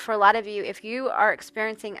feel like for a lot of you, if you are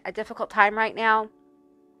experiencing a difficult time right now,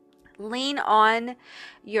 lean on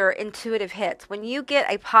your intuitive hits. When you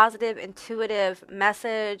get a positive intuitive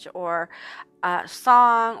message or a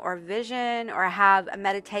song or vision or have a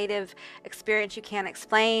meditative experience you can't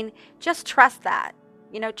explain, just trust that.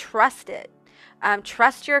 You know, trust it.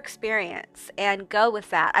 Trust your experience and go with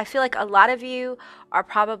that. I feel like a lot of you are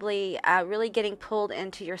probably really getting pulled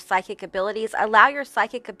into your psychic abilities. Allow your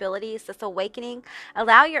psychic abilities, this awakening,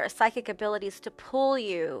 allow your psychic abilities to pull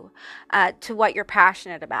you to what you're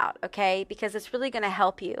passionate about, okay? Because it's really going to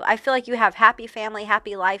help you. I feel like you have happy family,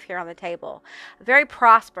 happy life here on the table. Very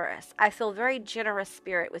prosperous. I feel very generous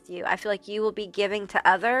spirit with you. I feel like you will be giving to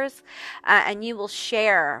others and you will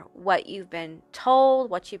share what you've been told,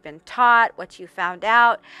 what you've been taught, what you found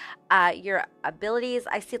out, your abilities.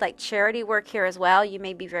 I see like charity work here as well. You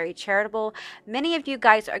may be very charitable. Many of you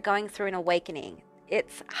guys are going through an awakening.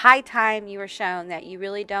 It's high time you were shown that you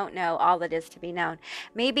really don't know all that is to be known.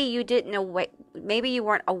 Maybe you didn't know, maybe you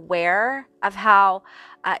weren't aware of how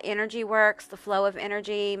energy works, the flow of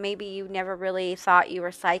energy. Maybe you never really thought you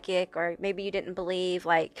were psychic, or maybe you didn't believe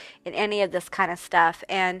like in any of this kind of stuff.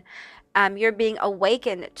 And you're being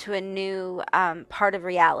awakened to a new part of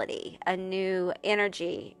reality, a new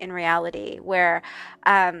energy in reality where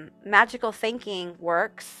magical thinking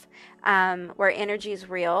works, where energy is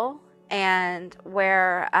real, and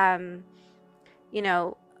where, you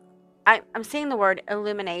know, I'm seeing the word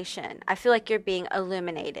illumination. I feel like you're being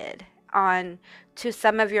illuminated on to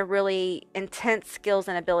some of your really intense skills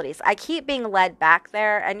and abilities. I keep being led back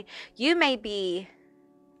there, and you may be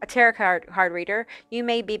a tarot card reader. You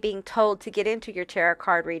may be being told to get into your tarot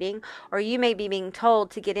card reading, or you may be being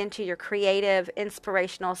told to get into your creative,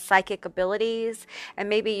 inspirational, psychic abilities, and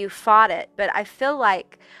maybe you fought it. But I feel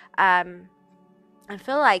like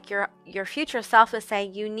your future self is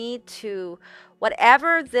saying you need to,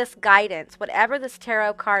 whatever this guidance, whatever this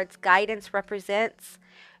tarot card's guidance represents,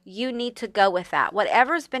 you need to go with that.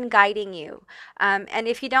 Whatever's been guiding you. And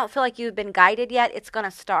if you don't feel like you've been guided yet, it's going to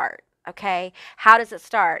start. Okay. How does it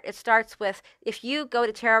start? It starts with, if you go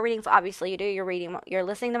to tarot readings, obviously you do, you're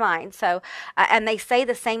listening to mine. So, and they say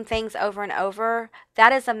the same things over and over.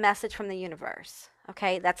 That is a message from the universe.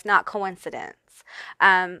 Okay. That's not coincidence.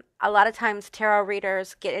 A lot of times tarot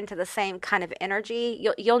readers get into the same kind of energy.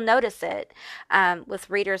 You'll notice it with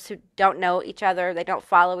readers who don't know each other. They don't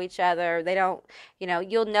follow each other. They don't,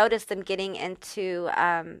 you'll notice them getting into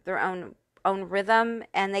their own rhythm,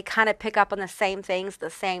 and they kind of pick up on the same things at the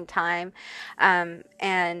same time.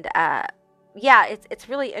 Yeah, it's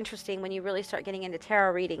really interesting when you really start getting into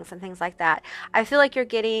tarot readings and things like that. I feel like you're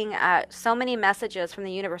getting so many messages from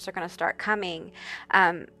the universe are going to start coming,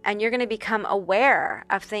 and you're going to become aware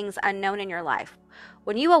of things unknown in your life.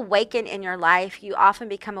 When you awaken in your life, you often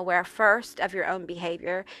become aware first of your own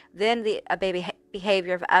behavior, then the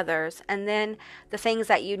behavior of others, and then the things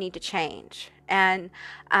that you need to change. And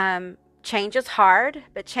change is hard,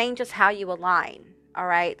 but change is how you align. All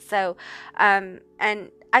right. So, and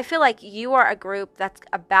I feel like you are a group that's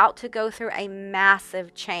about to go through a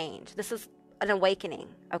massive change. This is an awakening.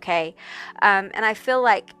 Okay. And I feel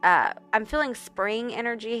like I'm feeling spring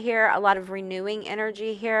energy here, a lot of renewing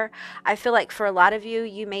energy here. I feel like for a lot of you,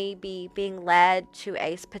 you may be being led to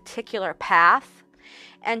a particular path,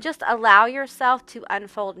 and just allow yourself to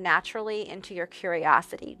unfold naturally into your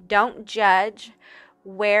curiosity. Don't judge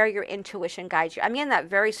where your intuition guides you. I'm getting that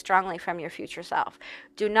very strongly from your future self.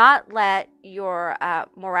 Do not let your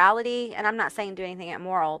morality, and I'm not saying do anything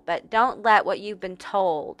immoral, but don't let what you've been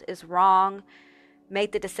told is wrong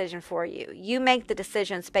make the decision for you. You make the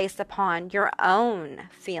decisions based upon your own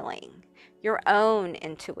feeling, your own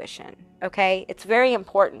intuition. Okay? It's very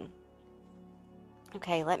important.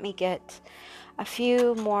 Okay, let me get a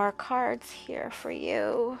few more cards here for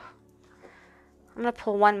you. I'm going to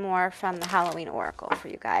pull one more from the Halloween Oracle for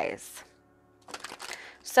you guys.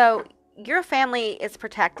 So your family is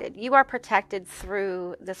protected. You are protected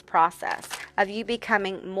through this process of you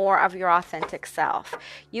becoming more of your authentic self.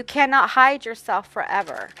 You cannot hide yourself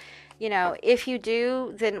forever. If you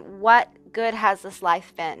do, then what good has this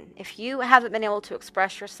life been? If you haven't been able to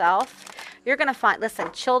express yourself, you're going to find,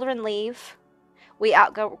 listen, children leave. We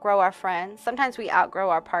outgrow our friends. Sometimes we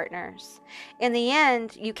outgrow our partners. In the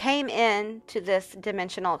end, you came in to this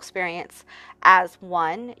dimensional experience as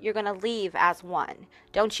one. You're going to leave as one.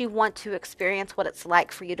 Don't you want to experience what it's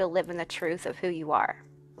like for you to live in the truth of who you are?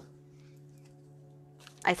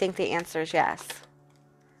 I think the answer is yes.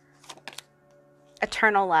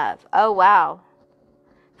 Eternal love. Oh, wow.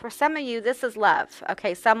 For some of you, this is love.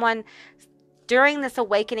 Okay, during this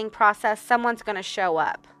awakening process, someone's going to show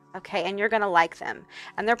up. Okay, and you're going to like them.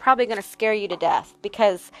 And they're probably going to scare you to death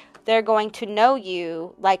because they're going to know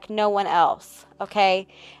you like no one else. Okay,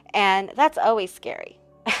 and that's always scary.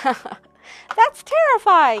 That's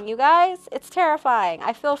terrifying, you guys. It's terrifying.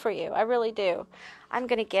 I feel for you. I really do. I'm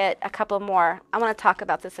going to get a couple more. I want to talk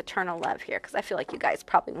about this eternal love here because I feel like you guys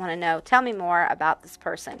probably want to know. Tell me more about this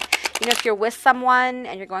person. If you're with someone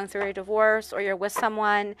and you're going through a divorce, or you're with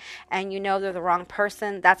someone and you know they're the wrong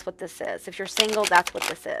person, that's what this is. If you're single, that's what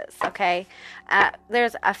this is, okay?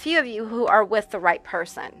 There's a few of you who are with the right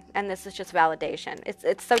person, and this is just validation.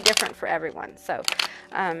 It's so different for everyone. So,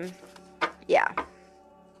 yeah.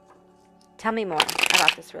 Tell me more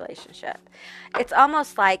about this relationship. It's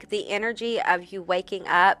almost like the energy of you waking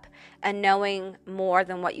up and knowing more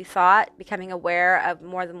than what you thought, becoming aware of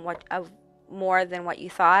more than what more than what you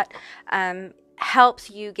thought, helps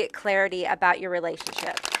you get clarity about your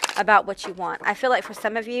relationship, about what you want. I feel like for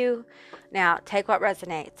some of you, now take what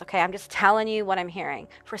resonates, okay? I'm just telling you what I'm hearing.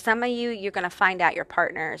 For some of you, you're going to find out your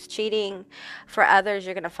partner is cheating. For others,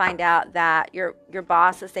 you're going to find out that your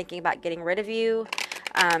boss is thinking about getting rid of you.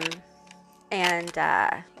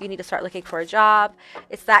 And you need to start looking for a job.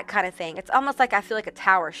 It's that kind of thing. It's almost like I feel like a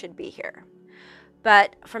tower should be here.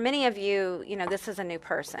 But for many of you, you know, this is a new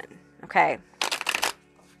person, okay?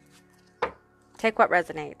 Take what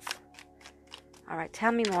resonates. All right,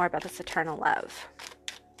 tell me more about this eternal love.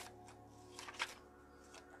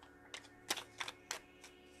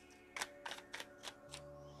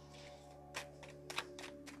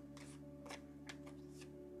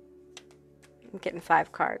 I'm getting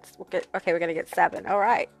 5 cards. Okay, we're going to get 7. All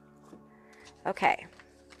right. Okay.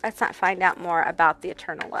 Let's not find out more about the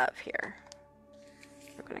eternal love here.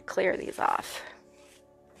 We're going to clear these off.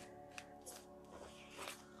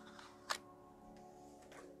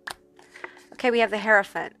 Okay, we have the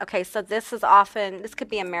Hierophant. Okay, so this could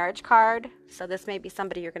be a marriage card. So this may be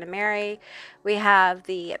somebody you're going to marry. We have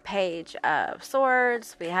the Page of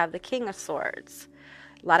Swords. We have the King of Swords.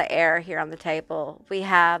 A lot of air here on the table. We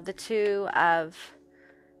have the 2 of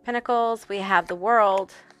Pentacles. We have the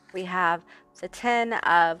World. We have the 10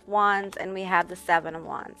 of Wands. And we have the 7 of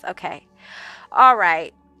Wands. Okay. All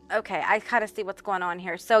right. Okay. I kind of see what's going on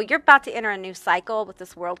here. So you're about to enter a new cycle with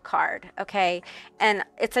this World card. Okay. And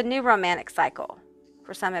it's a new romantic cycle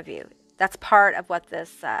for some of you. That's part of what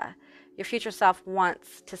this, your future self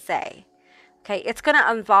wants to say. Okay. It's going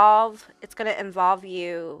to involve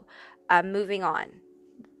you moving on.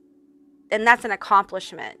 And that's an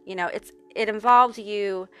accomplishment. You know, it involves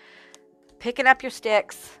you picking up your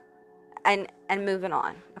sticks and moving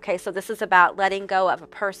on. Okay, so this is about letting go of a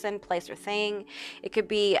person, place, or thing. It could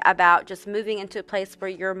be about just moving into a place where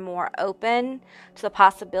you're more open to the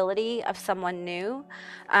possibility of someone new.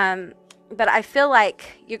 But I feel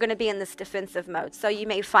like you're going to be in this defensive mode. So you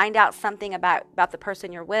may find out something about the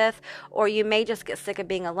person you're with, or you may just get sick of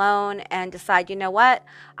being alone and decide, you know what?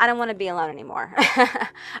 I don't want to be alone anymore.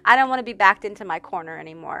 I don't want to be backed into my corner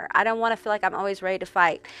anymore. I don't want to feel like I'm always ready to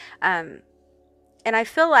fight. And I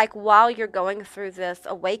feel like while you're going through this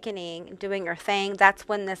awakening, doing your thing, that's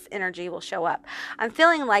when this energy will show up. I'm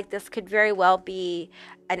feeling like this could very well be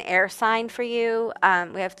an air sign for you.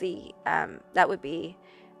 We have that would be,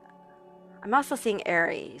 I'm also seeing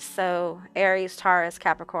Aries. So Aries, Taurus,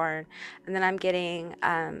 Capricorn. And then I'm getting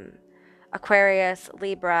Aquarius,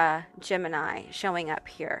 Libra, Gemini showing up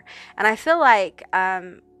here. And I feel like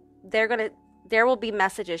there will be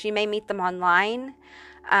messages. You may meet them online,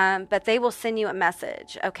 but they will send you a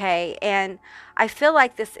message, okay? And I feel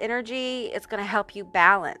like this energy is going to help you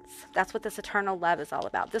balance. That's what this eternal love is all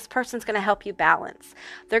about. This person's going to help you balance.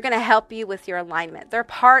 They're going to help you with your alignment. They're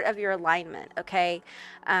part of your alignment, okay?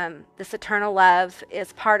 This eternal love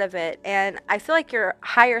is part of it. And I feel like your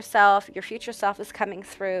higher self, your future self is coming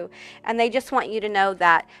through, and they just want you to know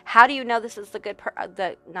that. How do you know this is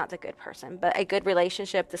not the good person, but a good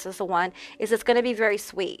relationship? This is the one. It's going to be very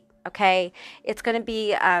sweet. Okay, it's going to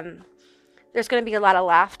be, there's going to be a lot of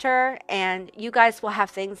laughter, and you guys will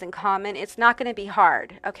have things in common. It's not going to be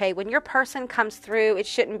hard. Okay, when your person comes through, it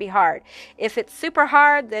shouldn't be hard. If it's super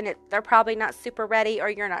hard, then they're probably not super ready,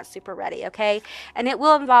 or you're not super ready. Okay, and it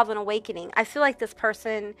will involve an awakening. I feel like this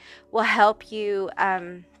person will help you.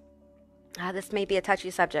 This may be a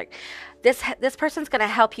touchy subject. This person's going to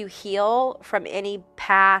help you heal from any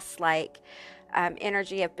past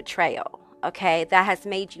energy of betrayal. Okay, that has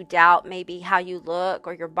made you doubt maybe how you look,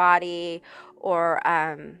 or your body, or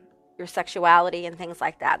your sexuality and things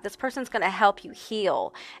like that. This person's going to help you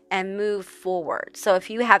heal and move forward. So if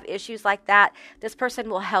you have issues like that, this person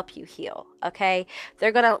will help you heal. Okay,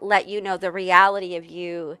 they're going to let you know the reality of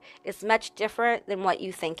you is much different than what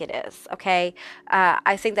you think it is. Okay,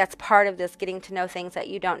 I think that's part of this, getting to know things that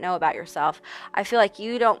you don't know about yourself. I feel like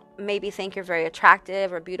you don't maybe think you're very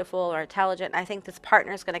attractive or beautiful or intelligent. I think this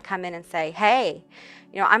partner is going to come in and say, hey,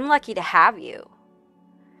 I'm lucky to have you.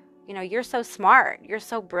 You're so smart. You're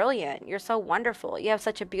so brilliant. You're so wonderful. You have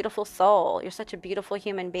such a beautiful soul. You're such a beautiful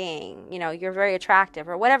human being. You're very attractive,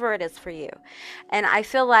 or whatever it is for you. And I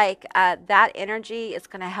feel like that energy is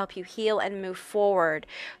going to help you heal and move forward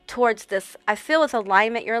towards this. I feel with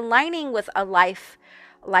alignment, you're aligning with a life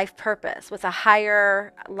purpose, with a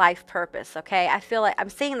higher life purpose. Okay. I feel like I'm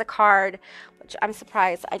seeing the card, which I'm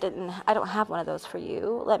surprised I don't have one of those for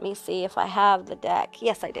you. Let me see if I have the deck.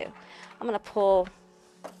 Yes, I do. I'm going to pull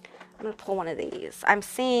one of these. I'm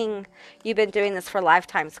seeing you've been doing this for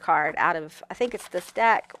Lifetimes card out of, I think it's this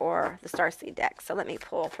deck or the Starseed deck. So let me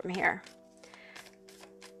pull from here.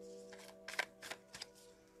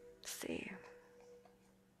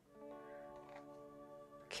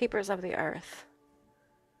 keepers of the earth.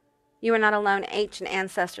 You are not alone. Ancient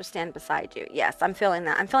ancestors stand beside you. Yes, I'm feeling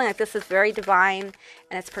that. I'm feeling like this is very divine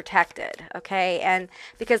and it's protected, okay? And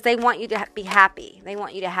because they want you to be happy. They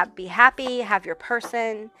want you to be happy, have your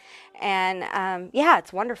person. And yeah,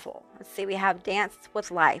 it's wonderful. Let's see, we have dance with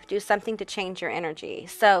life. Do something to change your energy.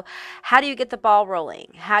 So how do you get the ball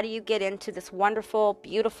rolling? How do you get into this wonderful,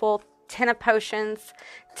 beautiful 10 of potions,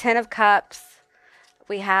 10 of cups?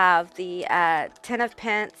 We have the 10 of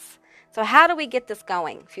pence. So how do we get this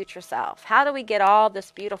going, future self? How do we get all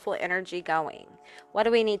this beautiful energy going? What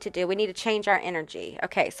do we need to do? We need to change our energy.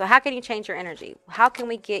 Okay, so how can you change your energy? How can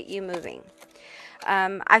we get you moving?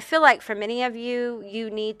 I feel like for many of you, you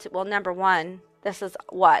need to, well, number one, this is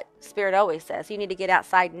what Spirit always says. You need to get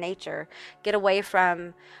outside nature, get away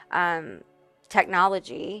from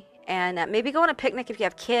technology, and maybe go on a picnic if you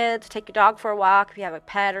have kids, take your dog for a walk if you have a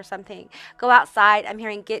pet or something. Go outside. I'm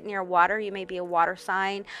hearing get near water. You may be a water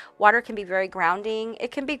sign. Water can be very grounding.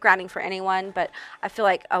 It can be grounding for anyone, but I feel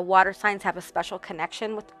like water signs have a special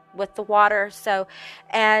connection with the water. So,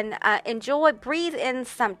 and enjoy, breathe in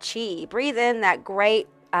some chi. Breathe in that great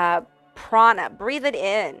prana. Breathe it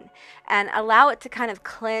in and allow it to kind of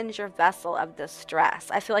cleanse your vessel of the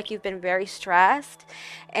stress. I feel like you've been very stressed,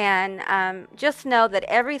 and just know that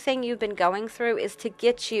everything you've been going through is to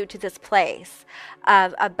get you to this place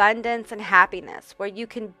of abundance and happiness where you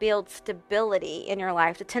can build stability in your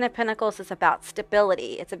life. The 10 of Pentacles is about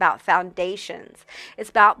stability. It's about foundations. It's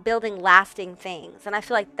about building lasting things. And I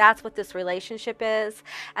feel like that's what this relationship is,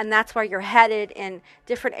 and that's where you're headed in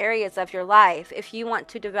different areas of your life. If you want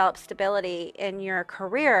to develop stability in your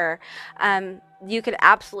career, you can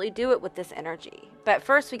absolutely do it with this energy. But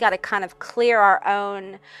first, we got to kind of clear our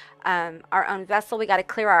own vessel. We got to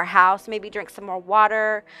clear our house. Maybe drink some more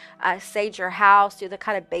water, sage your house, do the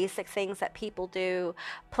kind of basic things that people do.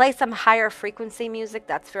 Play some higher frequency music.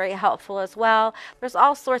 That's very helpful as well. There's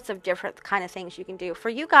all sorts of different kind of things you can do. For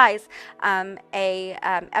you guys, a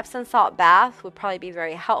Epsom salt bath would probably be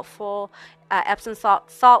very helpful. Epsom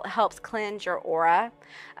salt helps cleanse your aura.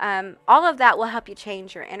 All of that will help you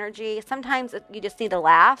change your energy. Sometimes you just need to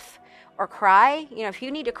laugh or cry. You know, if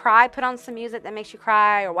you need to cry, put on some music that makes you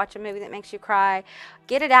cry, or watch a movie that makes you cry.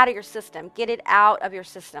 Get it out of your system. Get it out of your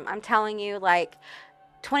system. I'm telling you, like,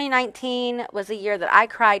 2019 was a year that I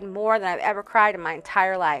cried more than I've ever cried in my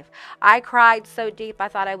entire life. I cried so deep I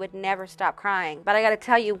thought I would never stop crying. But I got to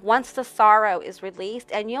tell you, once the sorrow is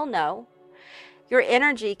released, and you'll know, your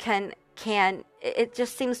energy it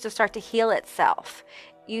just seems to start to heal itself.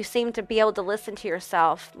 You seem to be able to listen to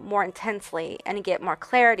yourself more intensely and get more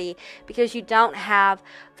clarity because you don't have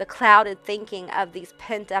the clouded thinking of these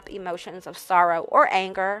pent up emotions of sorrow or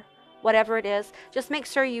anger, whatever it is. Just make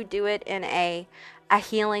sure you do it in a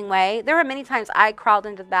healing way. There were many times I crawled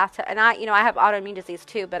into the bathtub, and I have autoimmune disease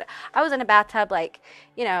too, but I was in a bathtub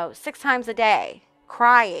 6 times a day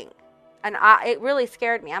crying. And it really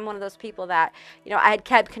scared me. I'm one of those people that, I had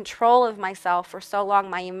kept control of myself for so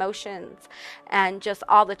long, my emotions and just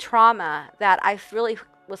all the trauma, that I really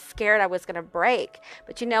was scared I was going to break.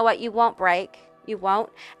 But you know what? You won't break. You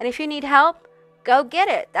won't. And if you need help, go get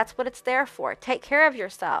it. That's what it's there for. Take care of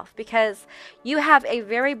yourself, because you have a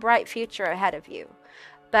very bright future ahead of you.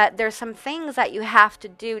 But there's some things that you have to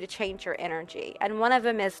do to change your energy. And one of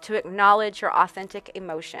them is to acknowledge your authentic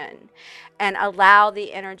emotion and allow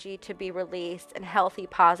the energy to be released in healthy,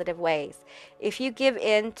 positive ways. If you give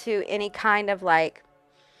in to any kind of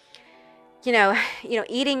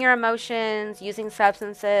eating your emotions, using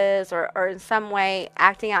substances, or in some way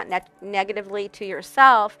acting out negatively to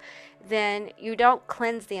yourself, then you don't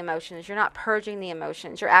cleanse the emotions. You're not purging the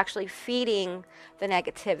emotions. You're actually feeding the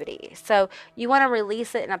negativity. So you want to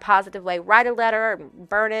release it in a positive way. Write a letter,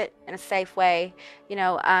 burn it in a safe way.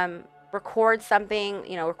 Record something,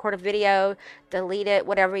 record a video, delete it,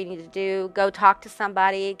 whatever you need to do. Go talk to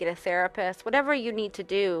somebody, get a therapist, whatever you need to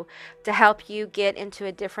do to help you get into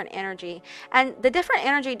a different energy. And the different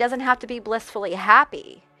energy doesn't have to be blissfully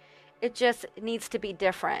happy. It just needs to be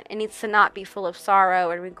different. It needs to not be full of sorrow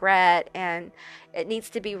and regret, and it needs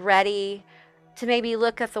to be ready to maybe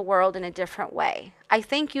look at the world in a different way. I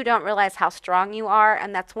think you don't realize how strong you are,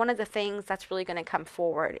 and that's one of the things that's really going to come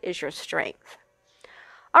forward is your strength.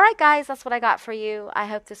 All right, guys, that's what I got for you. I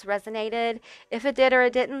hope this resonated. If it did or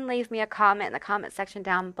it didn't, leave me a comment in the comment section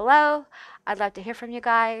down below. I'd love to hear from you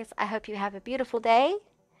guys. I hope you have a beautiful day,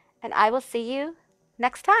 and I will see you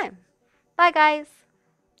next time. Bye, guys.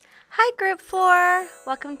 Hi, Group 4.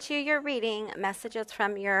 Welcome to your reading, Messages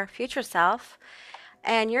from Your Future Self.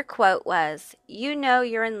 And your quote was, "You know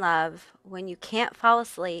you're in love when you can't fall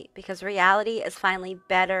asleep because reality is finally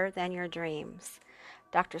better than your dreams."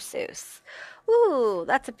 Dr. Seuss. Ooh,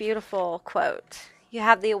 that's a beautiful quote. You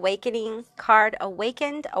have the awakening card,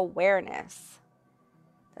 awakened awareness.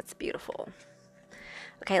 That's beautiful.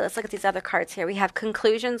 Okay, let's look at these other cards here. We have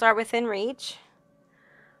conclusions are within reach.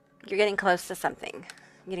 You're getting close to something.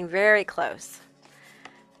 You're getting very close.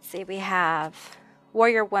 See, we have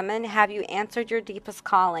warrior woman. Have you answered your deepest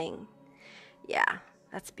calling? Yeah,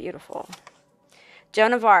 that's beautiful.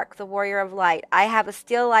 Joan of Arc, the warrior of light. I have a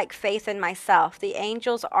steel-like faith in myself. The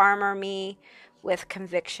angels armor me with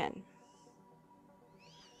conviction.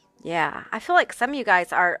 Yeah, I feel like some of you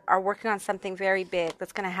guys are working on something very big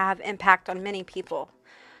that's going to have impact on many people.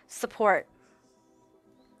 Support.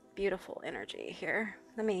 Beautiful energy here.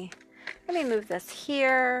 Let me move this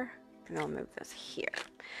here, and I'll move this here.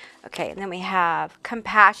 Okay, and then we have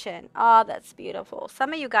compassion. Oh, that's beautiful.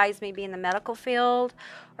 Some of you guys may be in the medical field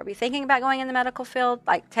or be thinking about going in the medical field.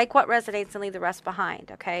 Like, take what resonates and leave the rest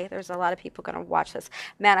behind, okay? There's a lot of people going to watch this.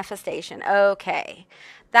 Manifestation. Okay,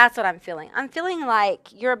 that's what I'm feeling. I'm feeling like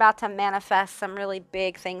you're about to manifest some really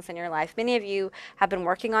big things in your life. Many of you have been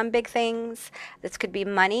working on big things. This could be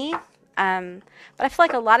money. But I feel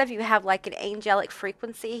like a lot of you have like an angelic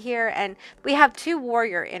frequency here, and we have two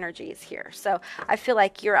warrior energies here. So I feel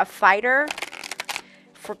like you're a fighter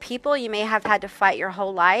for people. You may have had to fight your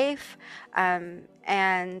whole life, and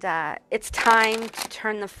it's time to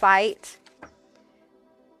turn the fight.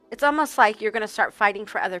 It's almost like you're going to start fighting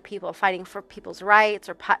for other people, fighting for people's rights,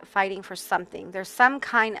 or fighting for something. There's some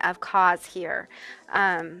kind of cause here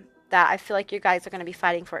that I feel like you guys are going to be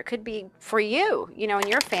fighting for. It could be for you, you know, and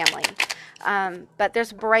your family. But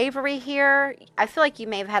there's bravery here. I feel like you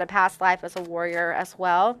may have had a past life as a warrior as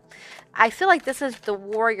well. I feel like this is the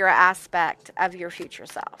warrior aspect of your future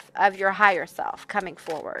self, of your higher self coming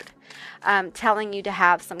forward, telling you to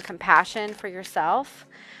have some compassion for yourself.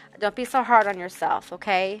 Don't be so hard on yourself,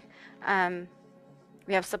 okay?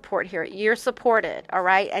 We have support here. You're supported, all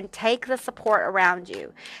right? And take the support around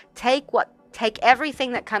you. Take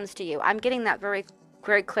everything that comes to you. I'm getting that very,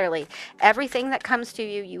 very clearly. Everything that comes to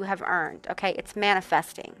you, you have earned, okay? It's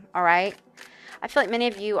manifesting, all right? I feel like many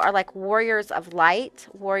of you are like warriors of light,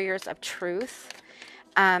 warriors of truth.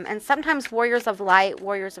 And sometimes warriors of light,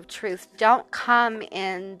 warriors of truth don't come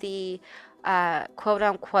in the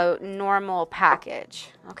quote-unquote normal package,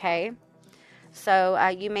 okay? So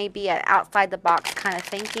you may be an outside-the-box kind of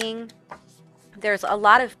thinking. There's a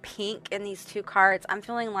lot of pink in these two cards. I'm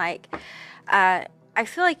feeling like I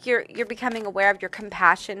feel like you're becoming aware of your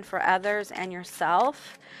compassion for others and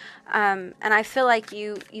yourself, and I feel like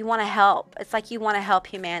you want to help. It's like you want to help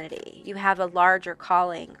humanity. You have a larger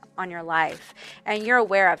calling on your life, and you're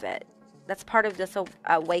aware of it. That's part of this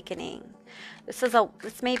awakening.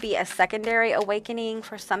 This may be a secondary awakening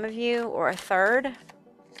for some of you, or a third.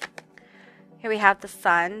 Here we have the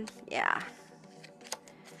Sun. Yeah.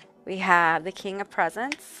 We have the King of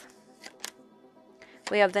Presents.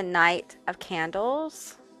 We have the Knight of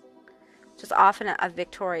Candles, which is often a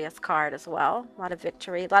victorious card as well. A lot of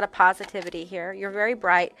victory, a lot of positivity here. You're very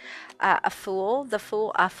bright. A Fool, the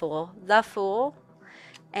Fool, the Fool.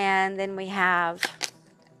 And then we have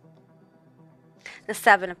the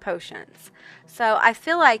Seven of Potions. So I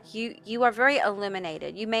feel like you are very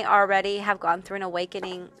illuminated. You may already have gone through an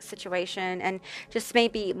awakening situation and just may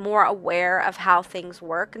be more aware of how things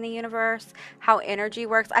work in the universe, how energy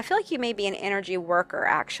works. I feel like you may be an energy worker,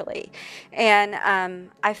 actually. And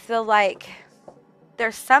I feel like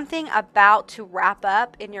there's something about to wrap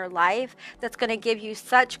up in your life that's going to give you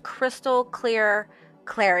such crystal clear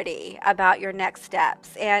clarity about your next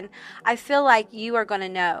steps. And I feel like you are going to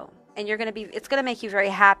know. And it's going to make you very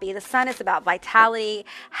happy. The Sun is about vitality,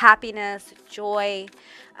 happiness, joy,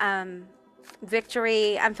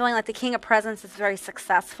 victory. I'm feeling like the King of Presents is very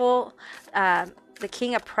successful. The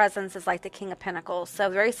King of Presents is like the King of Pentacles. So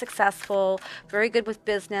very successful, very good with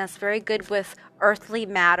business, very good with earthly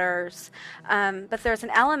matters. But there's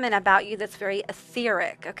an element about you that's very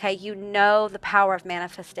etheric, okay? You know the power of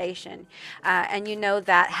manifestation. And you know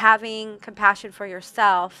that having compassion for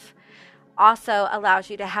yourself also allows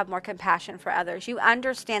you to have more compassion for others. You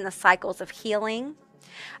understand the cycles of healing.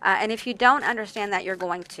 And if you don't understand that, you're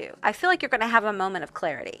going to. I feel like you're going to have a moment of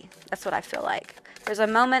clarity. That's what I feel like. There's a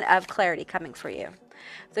moment of clarity coming for you.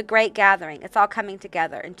 The Great Gathering. It's all coming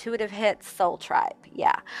together. Intuitive hits, Soul Tribe.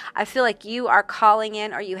 Yeah. I feel like you are calling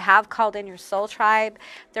in, or you have called in your Soul Tribe.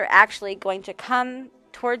 They're actually going to come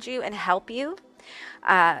towards you and help you.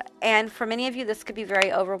 And for many of you, this could be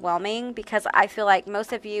very overwhelming, because I feel like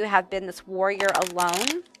most of you have been this warrior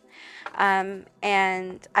alone.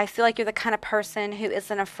 And I feel like you're the kind of person who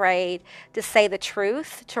isn't afraid to say the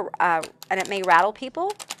truth, and it may rattle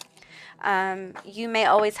people. You may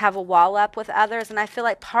always have a wall up with others. And I feel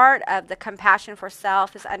like part of the compassion for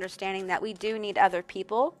self is understanding that we do need other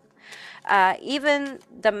people. Even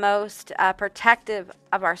the most protective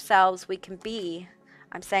of ourselves we can be,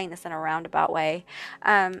 I'm saying this in a roundabout way,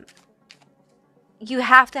 you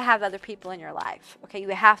have to have other people in your life. Okay, you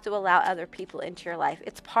have to allow other people into your life.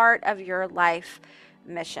 It's part of your life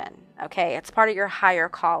mission. Okay, it's part of your higher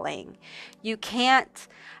calling. You can't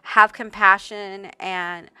have compassion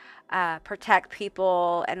and protect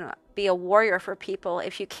people and be a warrior for people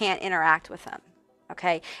if you can't interact with them.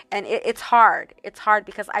 Okay, and it's hard. It's hard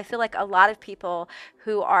because I feel like a lot of people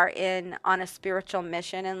who are on a spiritual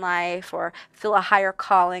mission in life or feel a higher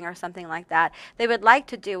calling or something like that, they would like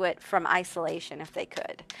to do it from isolation if they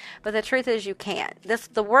could. But the truth is you can't.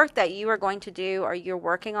 The work that you are going to do or you're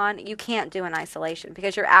working on, you can't do in isolation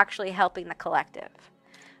because you're actually helping the collective.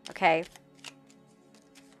 Okay,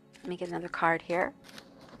 let me get another card here.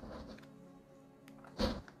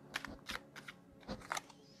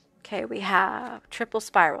 Okay, we have triple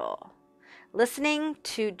spiral. Listening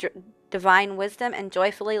to divine wisdom and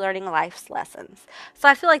joyfully learning life's lessons. So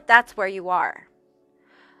I feel like that's where you are.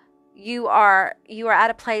 You are at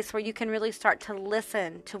a place where you can really start to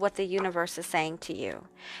listen to what the universe is saying to you.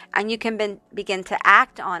 And you can begin to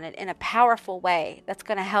act on it in a powerful way that's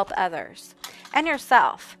going to help others and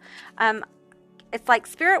yourself. It's like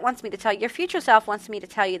Spirit wants me to tell you, your future self wants me to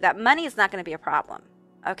tell you that money is not going to be a problem.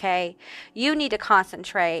 Okay, you need to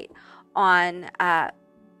concentrate on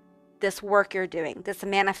this work you're doing, this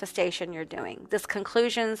manifestation you're doing. These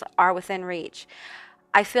conclusions are within reach.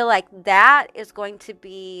 I feel like that is going to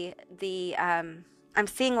be I'm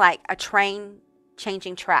seeing like a train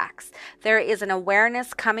changing tracks. There is an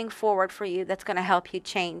awareness coming forward for you that's going to help you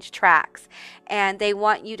change tracks. And they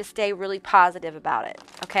want you to stay really positive about it,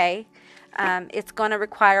 okay? It's going to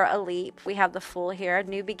require a leap. We have the Fool here,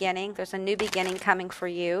 new beginning. There's a new beginning coming for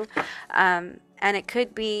you. And it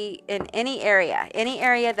could be in any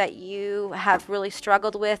area that you have really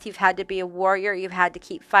struggled with. You've had to be a warrior. You've had to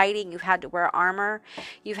keep fighting. You've had to wear armor.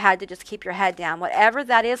 You've had to just keep your head down. Whatever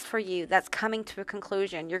that is for you, that's coming to a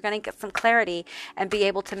conclusion. You're going to get some clarity and be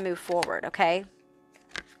able to move forward, okay?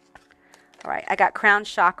 All right, I got crown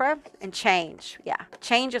chakra and change. Yeah,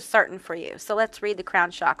 change is certain for you. So let's read the crown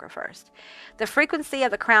chakra first. The frequency of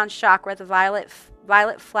the crown chakra, the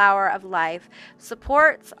violet flower of life,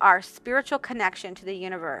 supports our spiritual connection to the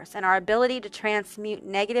universe and our ability to transmute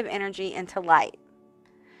negative energy into light.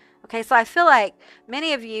 Okay, so I feel like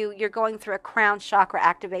many of you, you're going through a crown chakra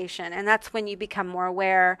activation, and that's when you become more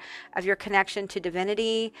aware of your connection to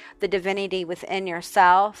divinity, the divinity within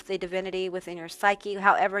yourself, the divinity within your psyche.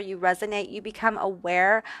 However you resonate, you become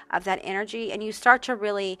aware of that energy, and you start to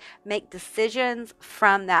really make decisions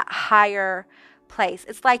from that higher place.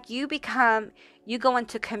 It's like you go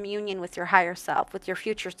into communion with your higher self, with your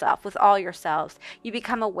future self, with all yourselves. You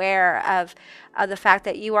become aware of the fact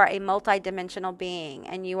that you are a multidimensional being,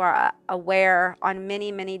 and you are aware on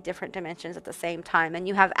many, many different dimensions at the same time. And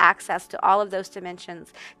you have access to all of those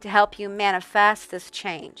dimensions to help you manifest this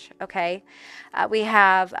change, okay? We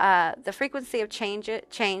have the frequency of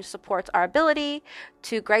change supports our ability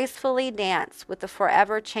to gracefully dance with the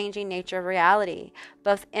forever changing nature of reality,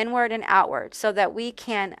 both inward and outward, so that we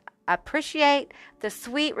can appreciate the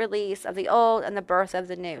sweet release of the old and the birth of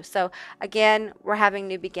the new. So again, we're having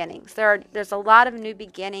new beginnings. There's a lot of new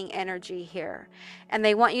beginning energy here, and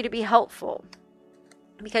they want you to be hopeful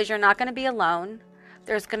because you're not going to be alone.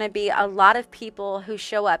 There's going to be a lot of people who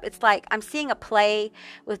show up. It's like I'm seeing a play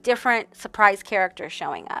with different surprise characters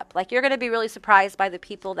showing up. Like you're going to be really surprised by the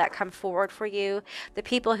people that come forward for you, the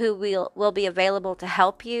people who will be available to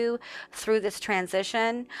help you through this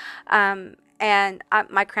transition. And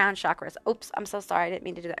my crown chakra is, oops, I'm so sorry, I didn't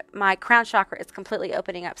mean to do that. My crown chakra is completely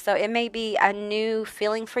opening up. So it may be a new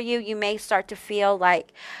feeling for you. You may start to feel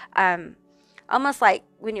like, almost like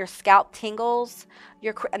when your scalp tingles,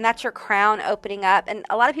 and that's your crown opening up. And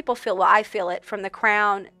a lot of people feel, well, I feel it from the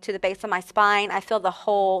crown to the base of my spine. I feel the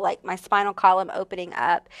whole, like my spinal column opening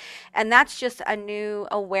up. And that's just a new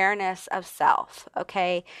awareness of self,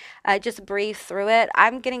 okay? Just breathe through it.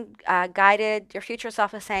 I'm getting guided. Your future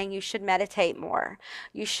self is saying you should meditate more.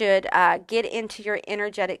 You should get into your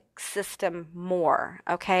energetic system more,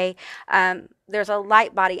 okay? There's a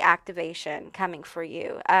light body activation coming for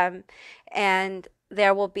you. And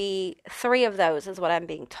there will be 3 of those is what I'm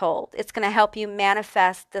being told. It's going to help you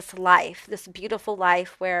manifest this life, this beautiful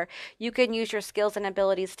life where you can use your skills and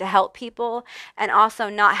abilities to help people and also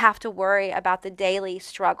not have to worry about the daily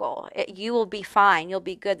struggle. You will be fine. You'll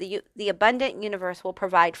be good. The abundant universe will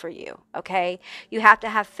provide for you, okay? You have to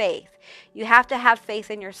have faith. You have to have faith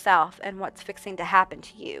in yourself and what's fixing to happen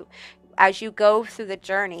to you. as you go through the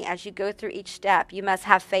journey, as you go through each step, you must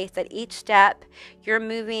have faith that each step you're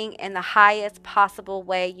moving in the highest possible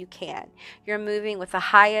way you can. You're moving with the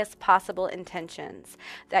highest possible intentions,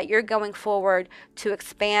 that you're going forward to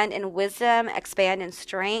expand in wisdom, expand in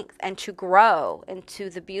strength, and to grow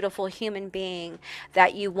into the beautiful human being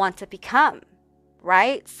that you want to become.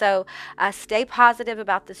 Right? So stay positive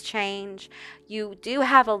about this change. You do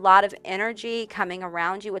have a lot of energy coming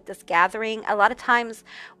around you with this gathering. A lot of times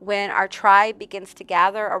when our tribe begins to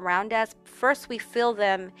gather around us, first we feel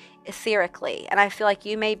them etherically. And I feel like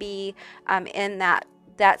you may be in that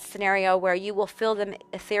scenario where you will feel them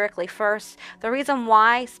etherically first. The reason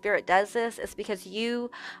why Spirit does this is because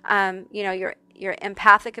you know, your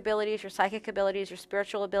empathic abilities, your psychic abilities, your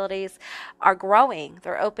spiritual abilities are growing.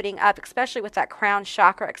 They're opening up, especially with that crown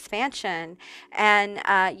chakra expansion. And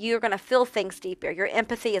you're going to feel things deeper. Your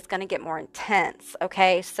empathy is going to get more intense.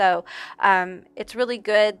 Okay. So it's really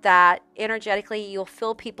good that energetically you'll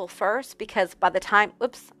feel people first, because by the time,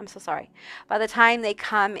 oops, I'm so sorry. By the time they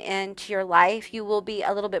come into your life, you will be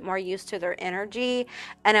a little bit more used to their energy,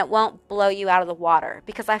 and it won't blow you out of the water,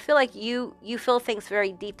 because I feel like you feel things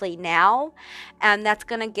very deeply now, and that's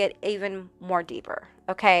going to get even more deeper.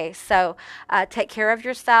 Okay, so take care of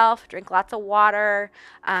yourself, drink lots of water,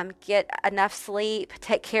 get enough sleep,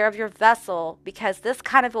 take care of your vessel, because this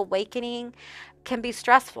kind of awakening can be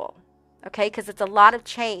stressful. Okay, because it's a lot of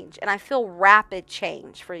change, and I feel rapid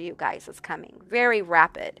change for you guys is coming, very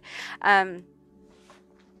rapid. And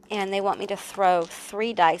they want me to throw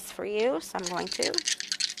 3 dice for you, so I'm going to.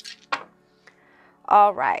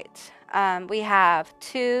 All right. We have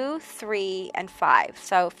 2, 3, and 5.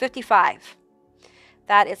 So 55.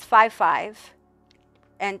 That is 5, 5.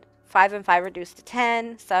 And 5 and 5 reduced to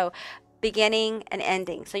 10. So beginning and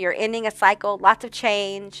ending. So you're ending a cycle, lots of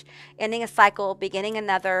change, ending a cycle, beginning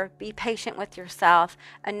another. Be patient with yourself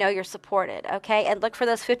and know you're supported. Okay. And look for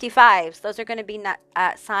those 55s. Those are going to be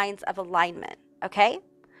signs of alignment. Okay.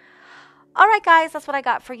 All right, guys, that's what I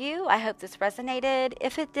got for you. I hope this resonated.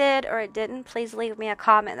 If it did or it didn't, please leave me a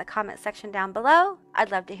comment in the comment section down below.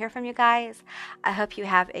 I'd love to hear from you guys. I hope you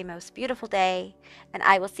have a most beautiful day, and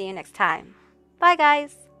I will see you next time. Bye,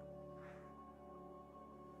 guys.